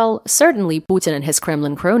 Russia, well, certainly Putin and his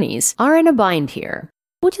Kremlin cronies, are in a bind here.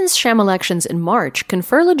 Putin's sham elections in March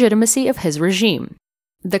confer legitimacy of his regime.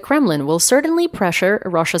 The Kremlin will certainly pressure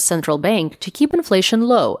Russia's central bank to keep inflation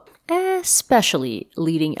low, especially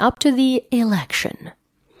leading up to the election.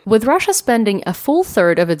 With Russia spending a full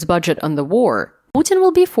third of its budget on the war, Putin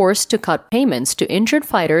will be forced to cut payments to injured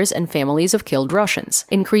fighters and families of killed Russians,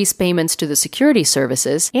 increase payments to the security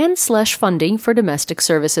services, and slash funding for domestic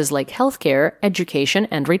services like healthcare, education,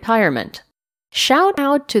 and retirement. Shout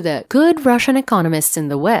out to the good Russian economists in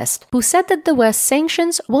the West who said that the West's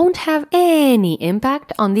sanctions won't have any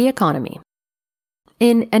impact on the economy.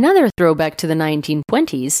 In another throwback to the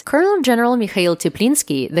 1920s, Colonel General Mikhail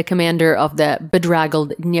Teplinsky, the commander of the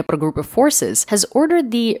bedraggled Dnieper Group of Forces, has ordered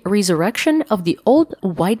the resurrection of the old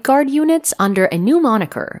White Guard units under a new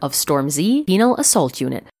moniker of Storm Z Penal Assault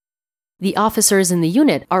Unit. The officers in the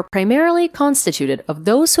unit are primarily constituted of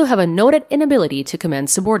those who have a noted inability to command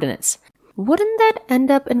subordinates. Wouldn't that end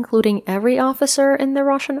up including every officer in the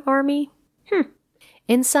Russian army?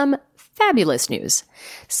 In some fabulous news,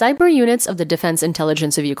 cyber units of the Defense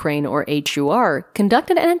Intelligence of Ukraine, or HUR,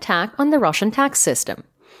 conducted an attack on the Russian tax system.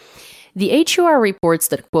 The HUR reports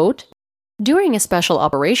that, quote, during a special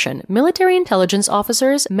operation, military intelligence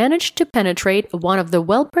officers managed to penetrate one of the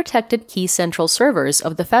well-protected key central servers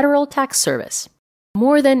of the Federal Tax Service.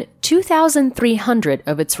 More than 2,300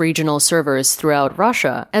 of its regional servers throughout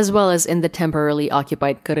Russia, as well as in the temporarily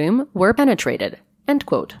occupied Crimea, were penetrated. End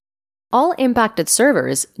quote. All impacted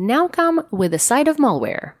servers now come with a side of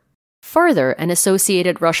malware. Further, an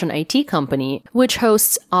associated Russian IT company, which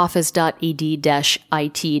hosts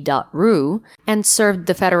office.ed-it.ru and served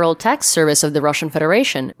the Federal Tax Service of the Russian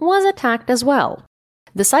Federation, was attacked as well.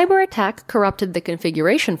 The cyber attack corrupted the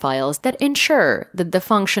configuration files that ensure that the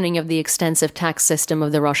functioning of the extensive tax system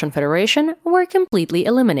of the Russian Federation were completely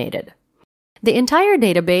eliminated. The entire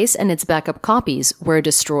database and its backup copies were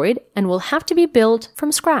destroyed and will have to be built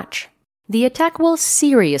from scratch. The attack will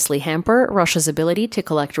seriously hamper Russia's ability to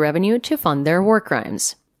collect revenue to fund their war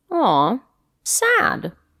crimes. Aw,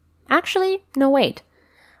 sad. Actually, no wait.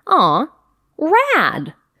 Aw,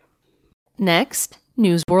 rad. Next,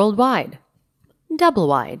 news worldwide. Double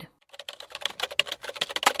wide.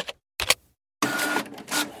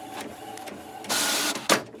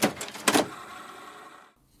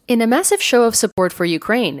 In a massive show of support for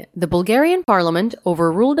Ukraine, the Bulgarian parliament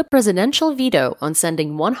overruled a presidential veto on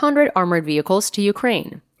sending 100 armored vehicles to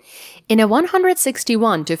Ukraine. In a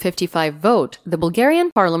 161-55 vote, the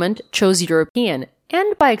Bulgarian parliament chose European,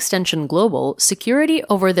 and by extension global, security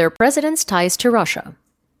over their president's ties to Russia.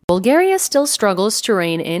 Bulgaria still struggles to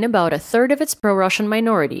rein in about a third of its pro-Russian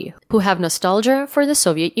minority, who have nostalgia for the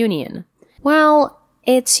Soviet Union. Well,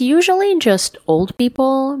 it's usually just old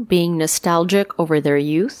people being nostalgic over their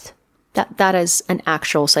youth. That is an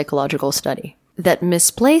actual psychological study. That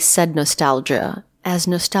misplaced said nostalgia as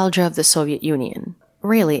nostalgia of the Soviet Union.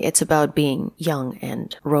 Really, it's about being young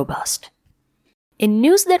and robust. In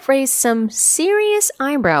news that raised some serious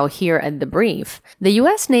eyebrow here at the Brief, the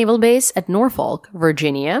U.S. naval base at Norfolk,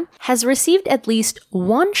 Virginia, has received at least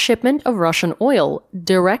one shipment of Russian oil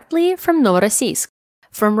directly from Novorossiysk.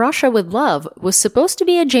 From Russia with Love was supposed to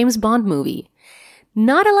be a James Bond movie,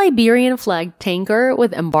 not a Liberian-flagged tanker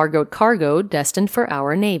with embargoed cargo destined for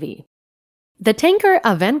our Navy. The tanker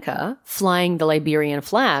Avenka, flying the Liberian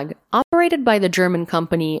flag, operated by the German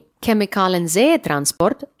company Chemikalen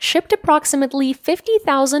Seetransport, shipped approximately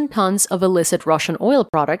 50,000 tons of illicit Russian oil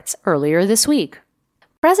products earlier this week.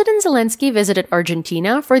 President Zelensky visited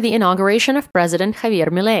Argentina for the inauguration of President Javier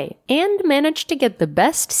Milei and managed to get the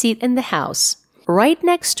best seat in the House, right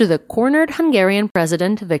next to the cornered Hungarian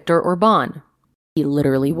President Viktor Orbán. He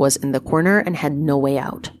literally was in the corner and had no way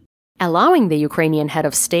out, allowing the Ukrainian head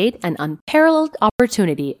of state an unparalleled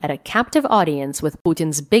opportunity at a captive audience with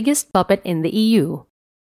Putin's biggest puppet in the EU.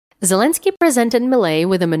 Zelensky presented Milei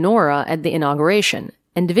with a menorah at the inauguration,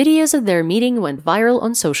 and videos of their meeting went viral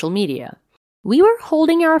on social media. We were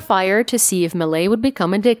holding our fire to see if Milei would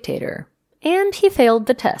become a dictator, and he failed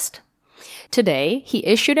the test. Today, he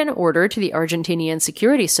issued an order to the Argentinian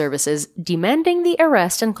security services demanding the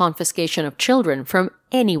arrest and confiscation of children from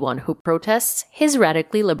anyone who protests his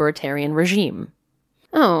radically libertarian regime.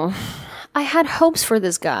 Oh, I had hopes for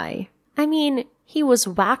this guy. I mean, he was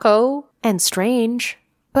wacko and strange.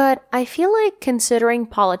 But I feel like, considering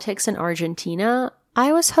politics in Argentina,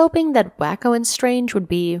 I was hoping that wacko and strange would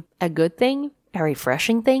be a good thing, a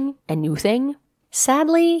refreshing thing, a new thing.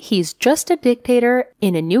 Sadly, he's just a dictator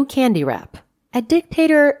in a new candy wrap. A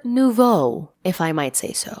dictator nouveau, if I might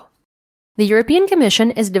say so. The European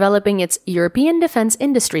Commission is developing its European Defense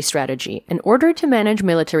Industry Strategy in order to manage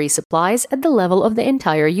military supplies at the level of the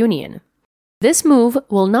entire Union. This move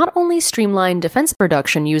will not only streamline defense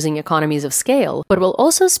production using economies of scale, but will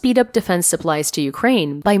also speed up defense supplies to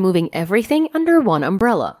Ukraine by moving everything under one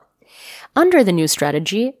umbrella. Under the new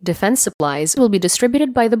strategy, defense supplies will be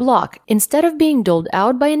distributed by the bloc instead of being doled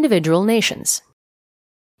out by individual nations.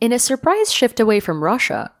 In a surprise shift away from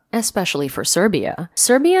Russia, especially for Serbia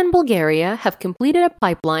and Bulgaria have completed a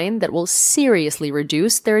pipeline that will seriously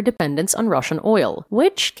reduce their dependence on Russian oil,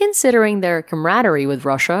 which, considering their camaraderie with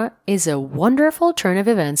Russia, is a wonderful turn of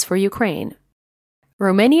events for Ukraine.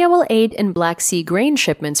 Romania will aid in Black Sea grain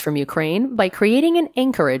shipments from Ukraine by creating an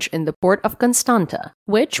anchorage in the port of Constanta,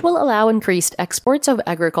 which will allow increased exports of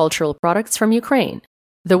agricultural products from Ukraine.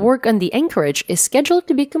 The work on the anchorage is scheduled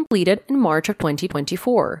to be completed in March of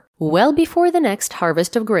 2024, well before the next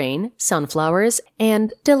harvest of grain, sunflowers,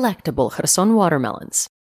 and delectable Kherson watermelons.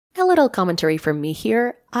 A little commentary from me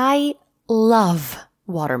here. I love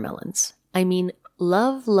watermelons. I mean,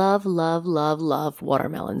 love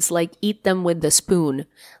watermelons. Like, eat them with the spoon.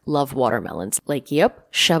 Love watermelons. Like, yep,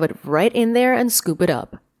 shove it right in there and scoop it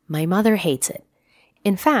up. My mother hates it.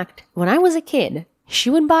 In fact, when I was a kid,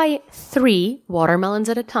 she would buy 3 watermelons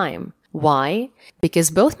at a time. Why?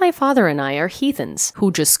 Because both my father and I are heathens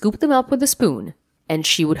who just scoop them up with a spoon. And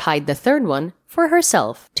she would hide the third one for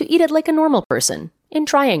herself to eat it like a normal person, in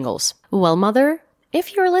triangles. Well, Mother,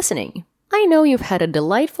 if you're listening, I know you've had a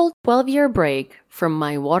delightful 12-year break from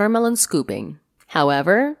my watermelon scooping.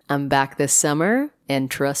 However, I'm back this summer, and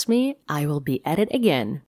trust me, I will be at it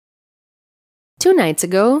again. 2 nights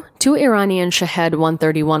ago, 2 Iranian Shahed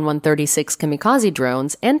 131-136 kamikaze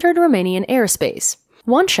drones entered Romanian airspace.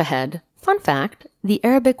 One Shahed, fun fact, the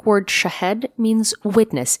Arabic word Shahed means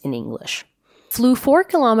witness in English, flew 4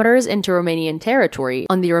 kilometers into Romanian territory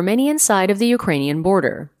on the Romanian side of the Ukrainian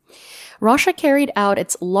border. Russia carried out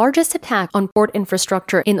its largest attack on port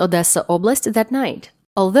infrastructure in Odessa Oblast that night,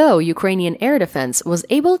 although Ukrainian air defense was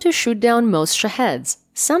able to shoot down most Shaheds,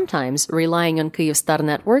 sometimes relying on Kyivstar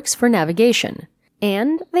networks for navigation,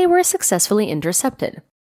 and they were successfully intercepted.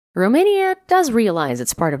 Romania does realize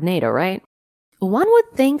it's part of NATO, right? One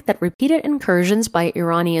would think that repeated incursions by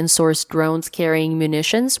Iranian-sourced drones carrying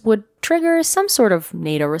munitions would trigger some sort of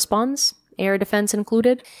NATO response, air defense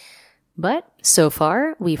included. But so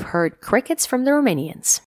far, we've heard crickets from the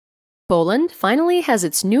Romanians. Poland finally has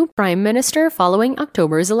its new prime minister following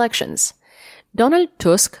October's elections. Donald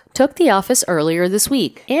Tusk took the office earlier this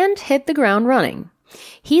week and hit the ground running.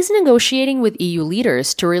 He's negotiating with EU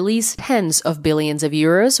leaders to release tens of billions of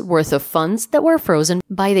euros worth of funds that were frozen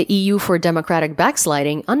by the EU for democratic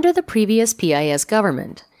backsliding under the previous PIS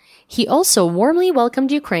government. He also warmly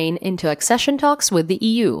welcomed Ukraine into accession talks with the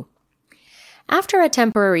EU. After a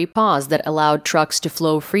temporary pause that allowed trucks to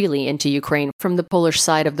flow freely into Ukraine from the Polish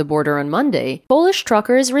side of the border on Monday, Polish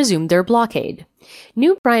truckers resumed their blockade.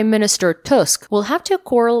 New Prime Minister Tusk will have to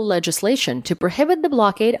quarrel legislation to prohibit the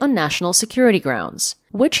blockade on national security grounds,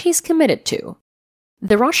 which he's committed to.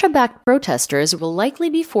 The Russia-backed protesters will likely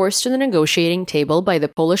be forced to the negotiating table by the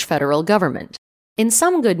Polish federal government. In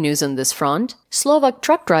some good news on this front, Slovak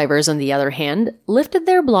truck drivers, on the other hand, lifted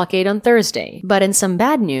their blockade on Thursday. But in some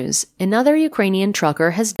bad news, another Ukrainian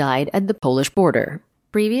trucker has died at the Polish border.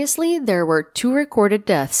 Previously, there were 2 recorded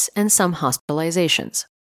deaths and some hospitalizations.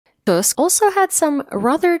 Tusk also had some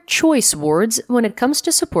rather choice words when it comes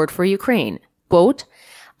to support for Ukraine. Quote,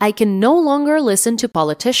 "I can no longer listen to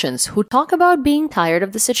politicians who talk about being tired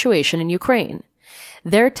of the situation in Ukraine.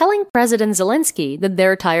 They're telling President Zelensky that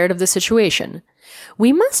they're tired of the situation.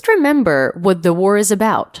 We must remember what the war is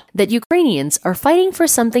about, that Ukrainians are fighting for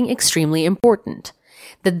something extremely important,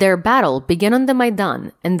 that their battle began on the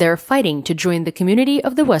Maidan and they're fighting to join the community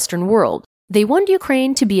of the Western world. They want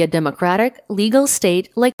Ukraine to be a democratic, legal state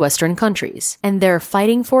like Western countries, and they're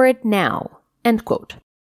fighting for it now." End quote.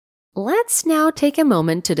 Let's now take a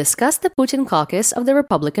moment to discuss the Putin caucus of the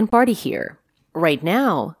Republican Party here. Right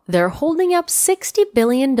now, they're holding up $60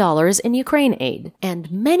 billion in Ukraine aid, and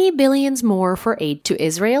many billions more for aid to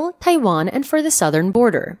Israel, Taiwan, and for the southern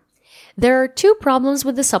border. There are 2 problems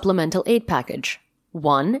with the supplemental aid package,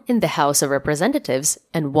 one in the House of Representatives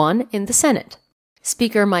and one in the Senate.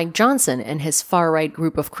 Speaker Mike Johnson and his far-right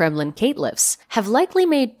group of Kremlin caitelifs have likely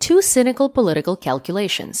made 2 cynical political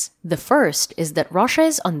calculations. The first is that Russia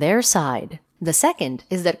is on their side. The second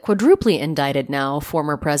is that quadruply indicted now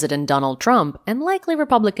former President Donald Trump and likely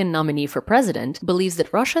Republican nominee for president believes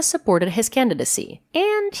that Russia supported his candidacy.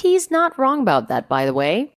 And he's not wrong about that, by the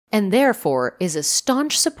way, and therefore is a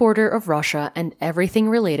staunch supporter of Russia and everything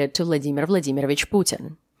related to Vladimir Vladimirovich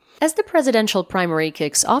Putin. As the presidential primary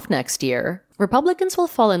kicks off next year, Republicans will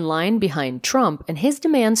fall in line behind Trump and his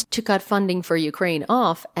demands to cut funding for Ukraine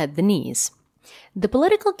off at the knees. The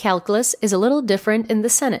political calculus is a little different in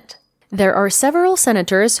the Senate. There are several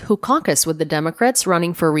senators who caucus with the Democrats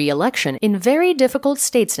running for re-election in very difficult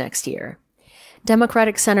states next year.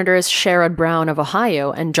 Democratic Senators Sherrod Brown of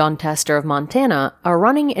Ohio and John Tester of Montana are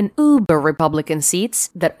running in uber-Republican seats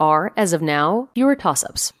that are, as of now, pure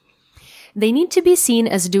toss-ups. They need to be seen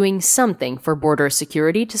as doing something for border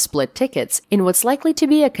security to split tickets in what's likely to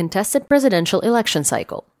be a contested presidential election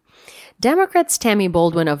cycle. Democrats Tammy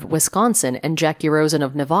Baldwin of Wisconsin and Jackie Rosen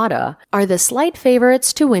of Nevada are the slight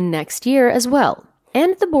favorites to win next year as well.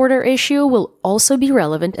 And the border issue will also be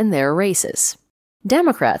relevant in their races.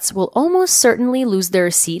 Democrats will almost certainly lose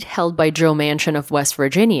their seat held by Joe Manchin of West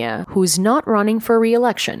Virginia, who's not running for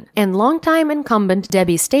re-election, and longtime incumbent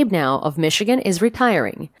Debbie Stabenow of Michigan is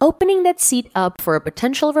retiring, opening that seat up for a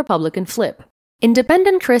potential Republican flip.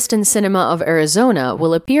 Independent Kristen Sinema of Arizona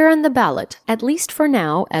will appear on the ballot, at least for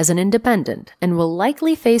now, as an independent, and will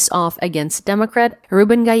likely face off against Democrat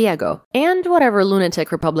Ruben Gallego and whatever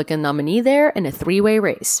lunatic Republican nominee there in a three-way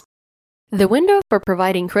race. The window for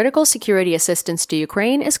providing critical security assistance to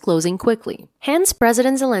Ukraine is closing quickly, hence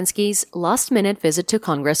President Zelensky's last-minute visit to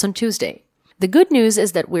Congress on Tuesday. The good news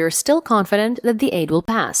is that we're still confident that the aid will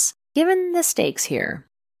pass, given the stakes here.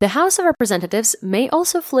 The House of Representatives may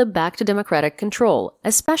also flip back to Democratic control,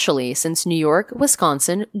 especially since New York,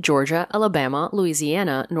 Wisconsin, Georgia, Alabama,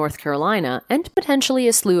 Louisiana, North Carolina, and potentially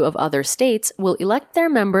a slew of other states will elect their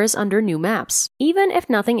members under new maps, even if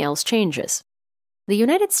nothing else changes. The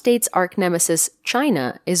United States' arch-nemesis,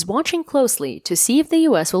 China, is watching closely to see if the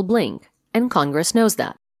US will blink, and Congress knows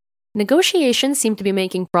that. Negotiations seem to be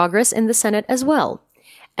making progress in the Senate as well.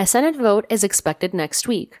 A Senate vote is expected next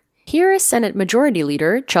week. Here is Senate Majority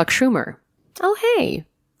Leader Chuck Schumer. Oh hey,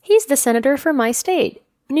 he's the senator from my state,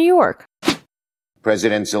 New York.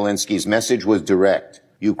 President Zelensky's message was direct.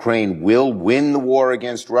 Ukraine will win the war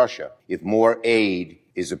against Russia if more aid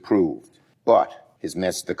is approved. But his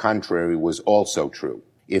message, the contrary, was also true.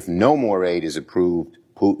 If no more aid is approved,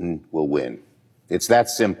 Putin will win. It's that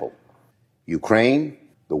simple. Ukraine,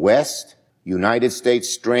 the West, United States'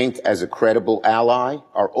 strength as a credible ally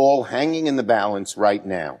are all hanging in the balance right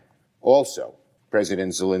now. Also,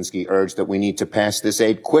 President Zelensky urged that we need to pass this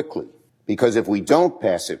aid quickly, because if we don't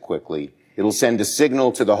pass it quickly, it'll send a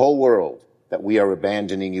signal to the whole world that we are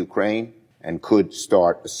abandoning Ukraine and could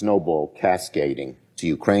start a snowball cascading to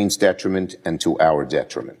Ukraine's detriment and to our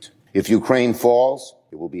detriment. If Ukraine falls,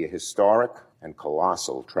 it will be a historic and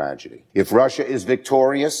colossal tragedy. If Russia is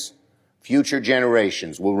victorious, future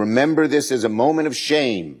generations will remember this as a moment of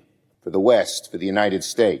shame for the West, for the United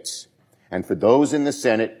States, and for those in the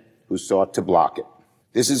Senate who sought to block it.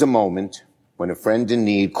 This is a moment when a friend in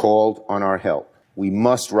need called on our help. We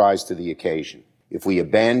must rise to the occasion. If we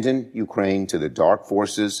abandon Ukraine to the dark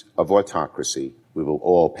forces of autocracy, we will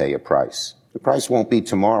all pay a price. The price won't be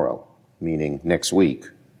tomorrow, meaning next week,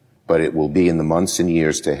 but it will be in the months and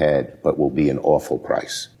years ahead, but will be an awful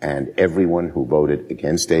price. And everyone who voted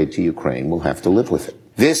against aid to Ukraine will have to live with it.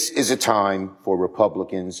 This is a time for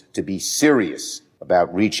Republicans to be serious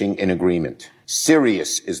about reaching an agreement.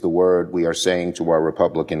 Serious is the word we are saying to our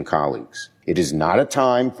Republican colleagues. It is not a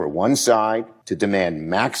time for one side to demand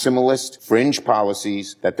maximalist fringe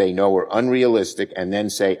policies that they know are unrealistic and then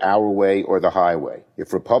say our way or the highway.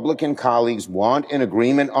 If Republican colleagues want an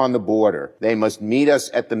agreement on the border, they must meet us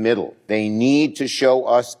at the middle. They need to show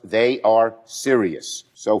us they are serious.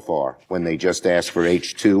 So far, when they just ask for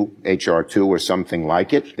HR2 or something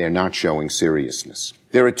like it, they're not showing seriousness.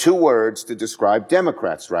 There are two words to describe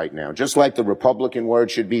Democrats right now. Just like the Republican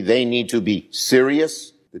word should be they need to be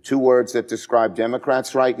serious, the two words that describe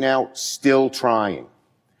Democrats right now, still trying.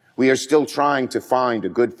 We are still trying to find a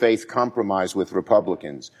good faith compromise with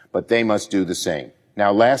Republicans, but they must do the same.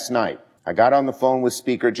 Now, last night, I got on the phone with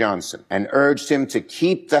Speaker Johnson and urged him to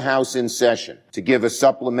keep the House in session, to give a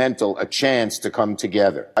supplemental a chance to come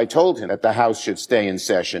together. I told him that the House should stay in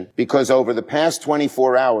session because over the past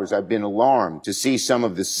 24 hours, I've been alarmed to see some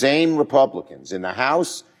of the same Republicans in the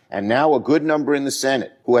House and now a good number in the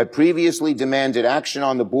Senate who had previously demanded action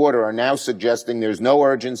on the border are now suggesting there's no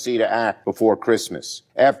urgency to act before Christmas.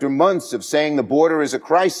 After months of saying the border is a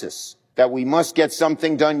crisis, that we must get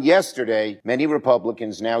something done yesterday, many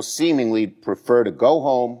Republicans now seemingly prefer to go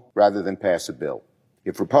home rather than pass a bill.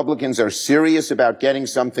 If Republicans are serious about getting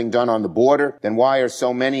something done on the border, then why are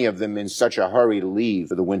so many of them in such a hurry to leave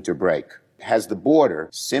for the winter break? Has the border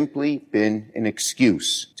simply been an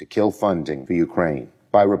excuse to kill funding for Ukraine?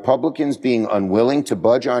 By Republicans being unwilling to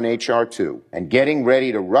budge on HR2 and getting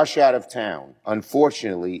ready to rush out of town,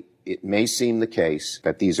 unfortunately, it may seem the case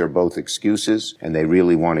that these are both excuses and they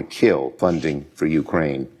really want to kill funding for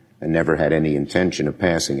Ukraine and never had any intention of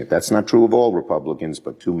passing it. That's not true of all Republicans,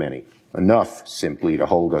 but too many. Enough simply to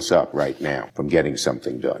hold us up right now from getting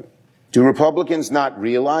something done. Do Republicans not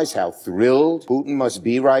realize how thrilled Putin must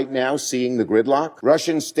be right now seeing the gridlock?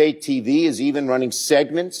 Russian state TV is even running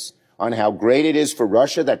segments on how great it is for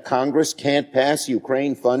Russia that Congress can't pass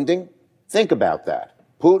Ukraine funding? Think about that.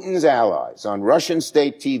 Putin's allies on Russian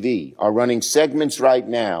state TV are running segments right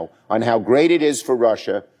now on how great it is for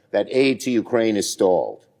Russia that aid to Ukraine is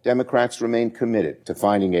stalled. Democrats remain committed to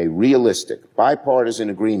finding a realistic, bipartisan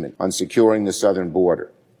agreement on securing the southern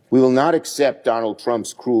border. We will not accept Donald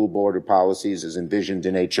Trump's cruel border policies as envisioned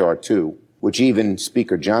in H.R. 2, which even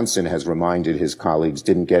Speaker Johnson has reminded his colleagues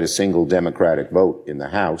didn't get a single Democratic vote in the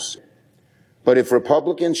House. But if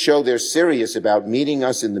Republicans show they're serious about meeting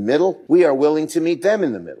us in the middle, we are willing to meet them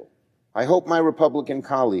in the middle. I hope my Republican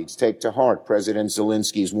colleagues take to heart President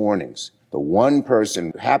Zelensky's warnings. The one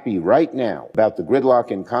person happy right now about the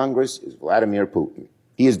gridlock in Congress is Vladimir Putin.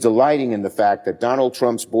 He is delighting in the fact that Donald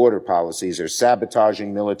Trump's border policies are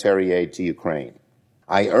sabotaging military aid to Ukraine.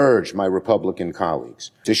 I urge my Republican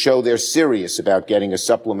colleagues to show they're serious about getting a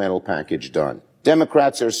supplemental package done.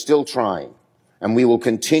 Democrats are still trying, and we will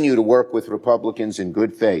continue to work with Republicans in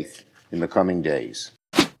good faith in the coming days.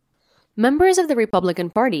 Members of the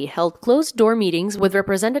Republican Party held closed-door meetings with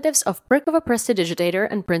representatives of Prikova prestidigitator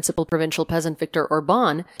and principal provincial peasant Viktor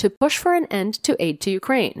Orbán to push for an end to aid to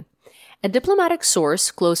Ukraine. A diplomatic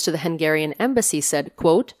source close to the Hungarian embassy said,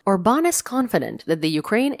 quote, Orbán is confident that the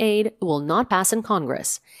Ukraine aid will not pass in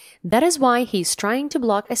Congress. That is why he's trying to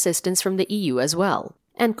block assistance from the EU as well.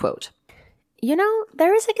 End quote. You know,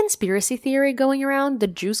 there is a conspiracy theory going around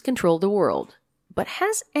that Jews control the world. But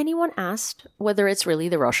has anyone asked whether it's really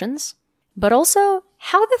the Russians? But also,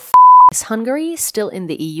 how the is Hungary still in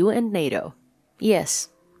the EU and NATO? Yes,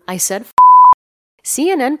 I said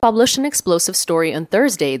CNN published an explosive story on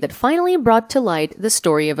Thursday that finally brought to light the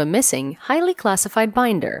story of a missing, highly classified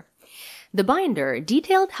binder. The binder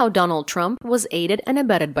detailed how Donald Trump was aided and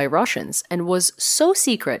abetted by Russians and was so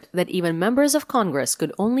secret that even members of Congress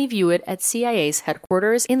could only view it at CIA's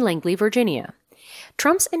headquarters in Langley, Virginia.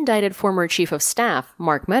 Trump's indicted former chief of staff,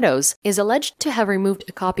 Mark Meadows, is alleged to have removed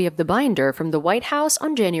a copy of the binder from the White House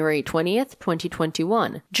on January 20th,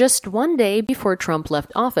 2021, just one day before Trump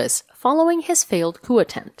left office, following his failed coup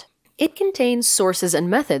attempt. It contains sources and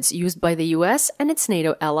methods used by the U.S. and its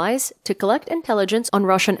NATO allies to collect intelligence on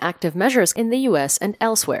Russian active measures in the U.S. and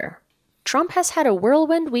elsewhere. Trump has had a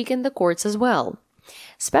whirlwind week in the courts as well.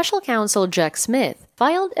 Special counsel Jack Smith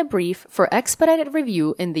filed a brief for expedited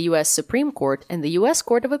review in the U.S. Supreme Court and the U.S.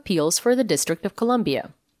 Court of Appeals for the District of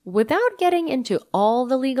Columbia. Without getting into all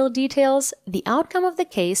the legal details, the outcome of the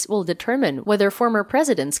case will determine whether former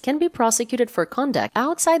presidents can be prosecuted for conduct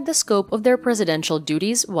outside the scope of their presidential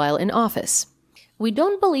duties while in office. We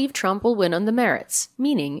don't believe Trump will win on the merits,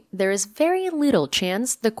 meaning there is very little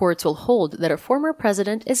chance the courts will hold that a former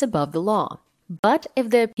president is above the law. But if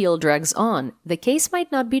the appeal drags on, the case might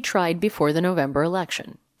not be tried before the November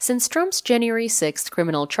election. Since Trump's January 6th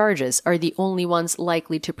criminal charges are the only ones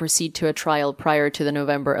likely to proceed to a trial prior to the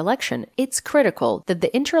November election, it's critical that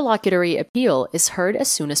the interlocutory appeal is heard as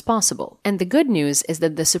soon as possible. And the good news is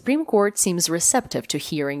that the Supreme Court seems receptive to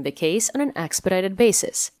hearing the case on an expedited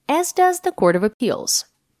basis, as does the Court of Appeals.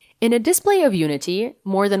 In a display of unity,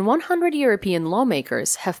 more than 100 European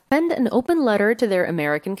lawmakers have penned an open letter to their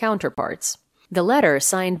American counterparts. The letter,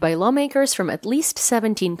 signed by lawmakers from at least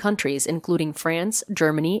 17 countries, including France,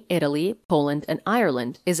 Germany, Italy, Poland, and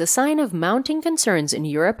Ireland, is a sign of mounting concerns in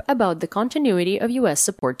Europe about the continuity of U.S.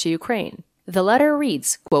 support to Ukraine. The letter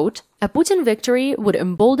reads, quote, "A Putin victory would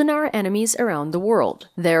embolden our enemies around the world.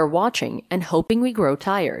 They're watching and hoping we grow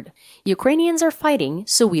tired. Ukrainians are fighting,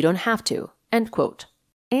 so we don't have to." End quote.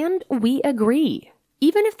 And we agree.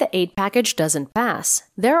 Even if the aid package doesn't pass,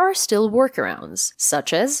 there are still workarounds,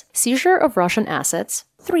 such as seizure of Russian assets,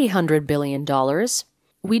 $300 billion.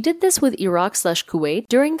 We did this with Iraq/Kuwait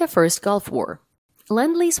during the first Gulf War.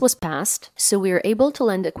 Lend-Lease was passed, so we are able to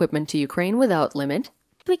lend equipment to Ukraine without limit.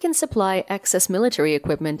 We can supply excess military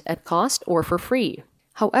equipment at cost or for free.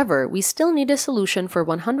 However, we still need a solution for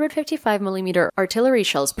 155mm artillery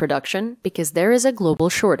shells production because there is a global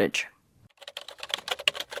shortage.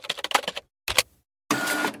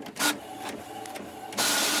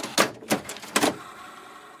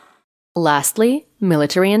 Lastly,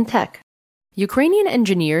 military and tech. Ukrainian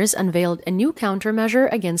engineers unveiled a new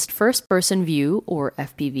countermeasure against first-person view, or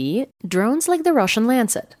FPV, drones like the Russian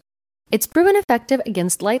Lancet. It's proven effective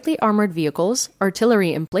against lightly armored vehicles,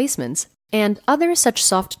 artillery emplacements, and other such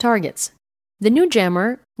soft targets. The new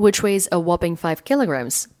jammer, which weighs a whopping 5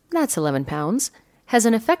 kilograms, that's 11 pounds, has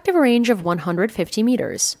an effective range of 150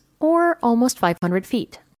 meters, or almost 500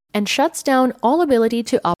 feet. And shuts down all ability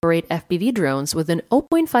to operate FPV drones within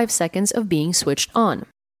 0.5 seconds of being switched on.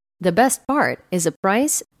 The best part is a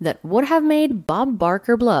price that would have made Bob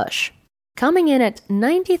Barker blush. Coming in at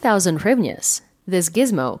 90,000 hryvnias, this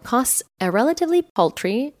gizmo costs a relatively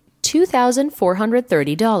paltry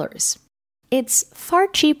 $2,430. It's far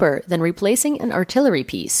cheaper than replacing an artillery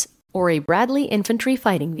piece or a Bradley infantry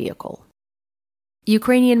fighting vehicle.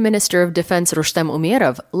 Ukrainian Minister of Defense Rustem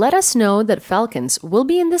Umerov let us know that Falcons will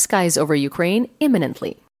be in the skies over Ukraine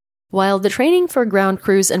imminently. While the training for ground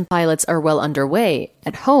crews and pilots are well underway,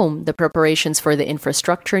 at home, the preparations for the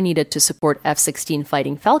infrastructure needed to support F-16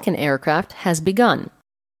 Fighting Falcon aircraft has begun.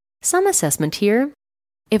 Some assessment here.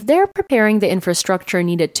 If they're preparing the infrastructure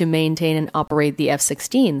needed to maintain and operate the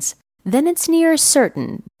F-16s, then it's near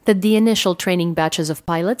certain that the initial training batches of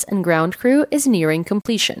pilots and ground crew is nearing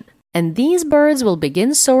completion, and these birds will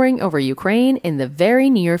begin soaring over Ukraine in the very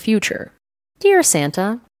near future. Dear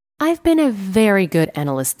Santa, I've been a very good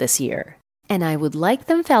analyst this year, and I would like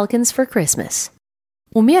them Falcons for Christmas.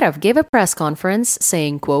 Umerov gave a press conference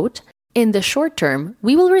saying, quote, "In the short term,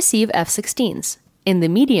 we will receive F-16s. In the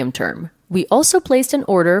medium term, we also placed an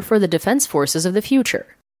order for the defense forces of the future.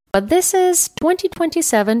 But this is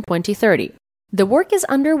 2027-2030. The work is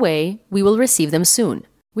underway, we will receive them soon.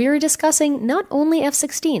 We are discussing not only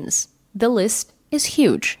F-16s. The list is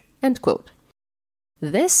huge." End quote.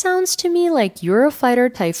 This sounds to me like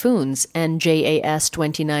Eurofighter Typhoons and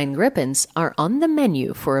JAS-29 Gripens are on the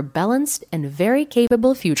menu for a balanced and very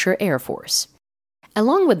capable future Air Force.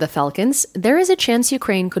 Along with the Falcons, there is a chance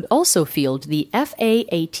Ukraine could also field the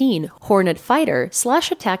FA-18 Hornet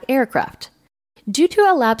fighter/attack aircraft. Due to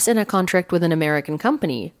a lapse in a contract with an American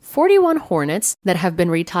company, 41 Hornets that have been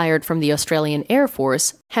retired from the Australian Air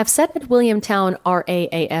Force have sat at Williamtown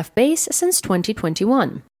RAAF base since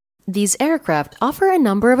 2021. These aircraft offer a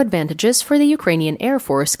number of advantages for the Ukrainian Air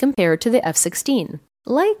Force compared to the F-16,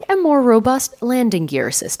 like a more robust landing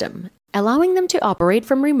gear system, allowing them to operate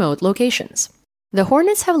from remote locations. The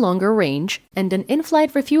Hornets have longer range and an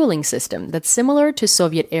in-flight refueling system that's similar to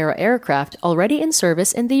Soviet-era aircraft already in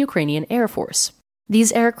service in the Ukrainian Air Force.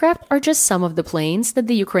 These aircraft are just some of the planes that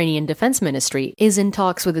the Ukrainian Defense Ministry is in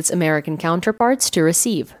talks with its American counterparts to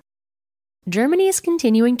receive. Germany is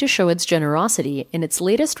continuing to show its generosity in its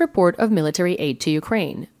latest report of military aid to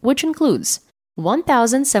Ukraine, which includes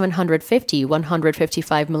 1,750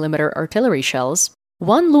 155mm artillery shells,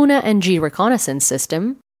 1 Luna NG reconnaissance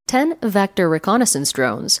system, 10 Vector reconnaissance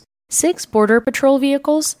drones, 6 border patrol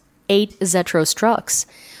vehicles, 8 Zetros trucks,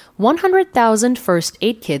 100,000 first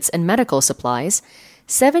aid kits and medical supplies,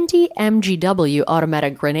 70 MGW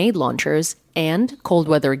automatic grenade launchers, and cold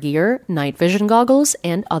weather gear, night vision goggles,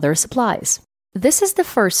 and other supplies. This is the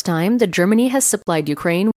first time that Germany has supplied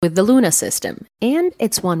Ukraine with the Luna system, and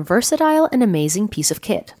it's one versatile and amazing piece of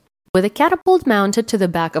kit. With a catapult mounted to the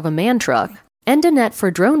back of a man truck and a net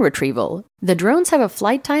for drone retrieval, the drones have a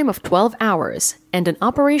flight time of 12 hours and an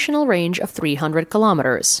operational range of 300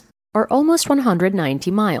 kilometers, or almost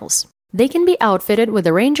 190 miles. They can be outfitted with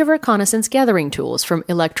a range of reconnaissance gathering tools from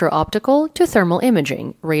electro-optical to thermal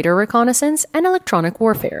imaging, radar reconnaissance, and electronic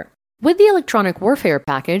warfare. With the electronic warfare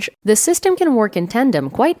package, the system can work in tandem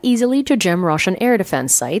quite easily to jam Russian air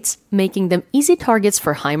defense sites, making them easy targets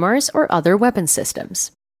for HIMARS or other weapon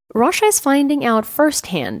systems. Russia is finding out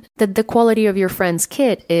firsthand that the quality of your friend's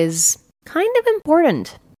kit is kind of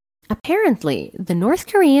important. Apparently, the North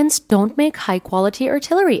Koreans don't make high-quality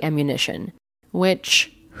artillery ammunition,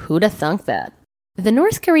 which... who'da thunk that? The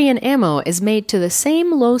North Korean ammo is made to the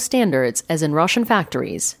same low standards as in Russian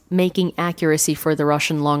factories, making accuracy for the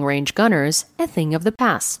Russian long-range gunners a thing of the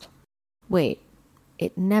past. Wait,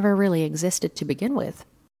 it never really existed to begin with.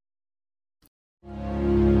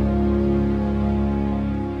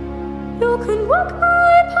 You can walk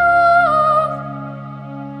my path,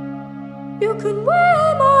 you can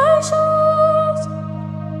wear my shoes,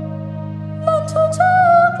 learn to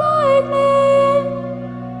talk like me,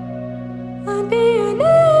 and be an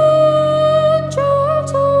angel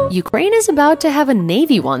too. Ukraine is about to have a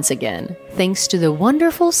navy once again, thanks to the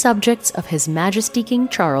wonderful subjects of His Majesty King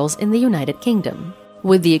Charles in the United Kingdom,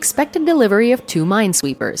 with the expected delivery of 2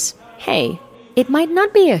 minesweepers. Hey, it might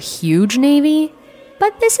not be a huge navy,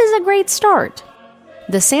 but this is a great start.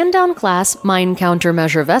 The Sandown-class mine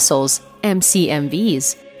countermeasure vessels,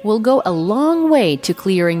 MCMVs, will go a long way to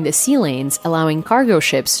clearing the sea lanes, allowing cargo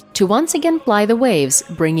ships to once again ply the waves,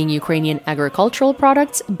 bringing Ukrainian agricultural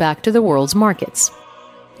products back to the world's markets.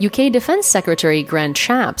 UK Defense Secretary Grant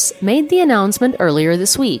Shapps made the announcement earlier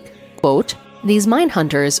this week. Quote, "These mine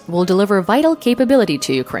hunters will deliver vital capability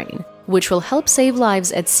to Ukraine, which will help save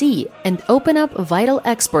lives at sea and open up vital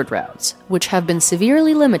export routes, which have been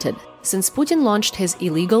severely limited since Putin launched his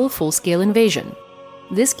illegal full-scale invasion.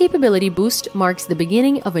 This capability boost marks the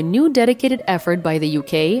beginning of a new dedicated effort by the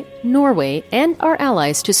UK, Norway, and our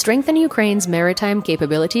allies to strengthen Ukraine's maritime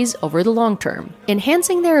capabilities over the long term,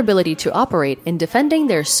 enhancing their ability to operate in defending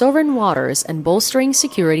their sovereign waters and bolstering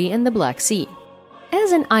security in the Black Sea."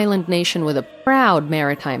 As an island nation with a proud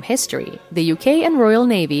maritime history, the UK and Royal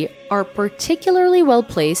Navy are particularly well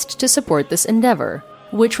placed to support this endeavor,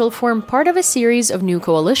 which will form part of a series of new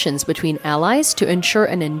coalitions between allies to ensure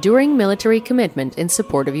an enduring military commitment in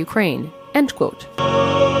support of Ukraine." End quote.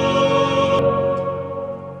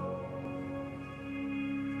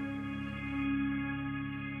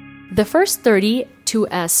 The first 30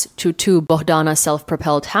 2S-22 Bohdana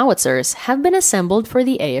self-propelled howitzers have been assembled for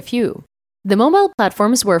the AFU. The mobile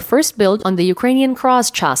platforms were first built on the Ukrainian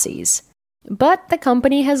Cross chassis, but the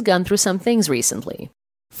company has gone through some things recently.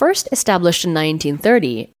 First established in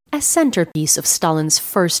 1930, a centerpiece of Stalin's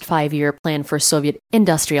first 5-year plan for Soviet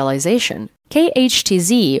industrialization,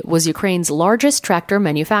 KHTZ was Ukraine's largest tractor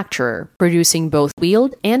manufacturer, producing both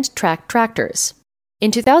wheeled and tracked tractors. In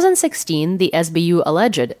 2016, the SBU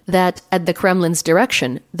alleged that, at the Kremlin's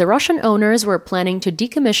direction, the Russian owners were planning to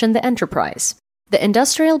decommission the enterprise. The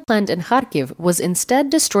industrial plant in Kharkiv was instead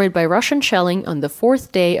destroyed by Russian shelling on the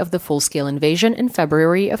 4th day of the full-scale invasion in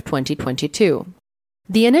February of 2022.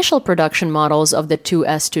 The initial production models of the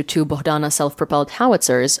 2S-22 Bohdana self-propelled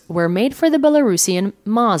howitzers were made for the Belarusian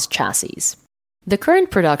MAZ chassis. The current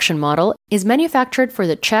production model is manufactured for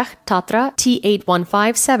the Czech Tatra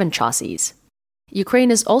T8157 chassis.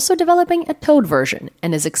 Ukraine is also developing a towed version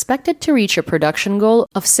and is expected to reach a production goal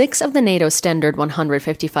of 6 of the NATO standard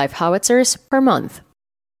 155 howitzers per month.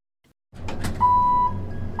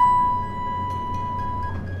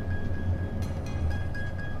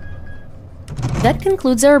 That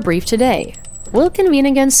concludes our brief today. We'll convene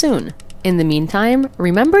again soon. In the meantime,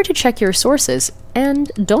 remember to check your sources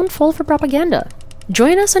and don't fall for propaganda.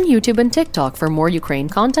 Join us on YouTube and TikTok for more Ukraine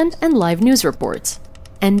content and live news reports.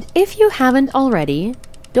 And if you haven't already,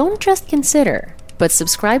 don't just consider, but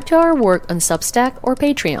subscribe to our work on Substack or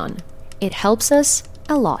Patreon. It helps us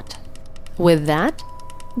a lot. With that,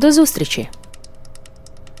 до зустрічі!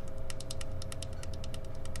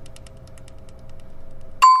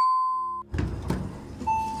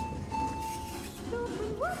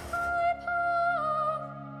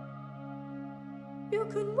 You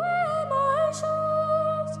can wear my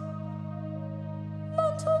shoes,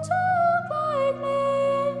 not to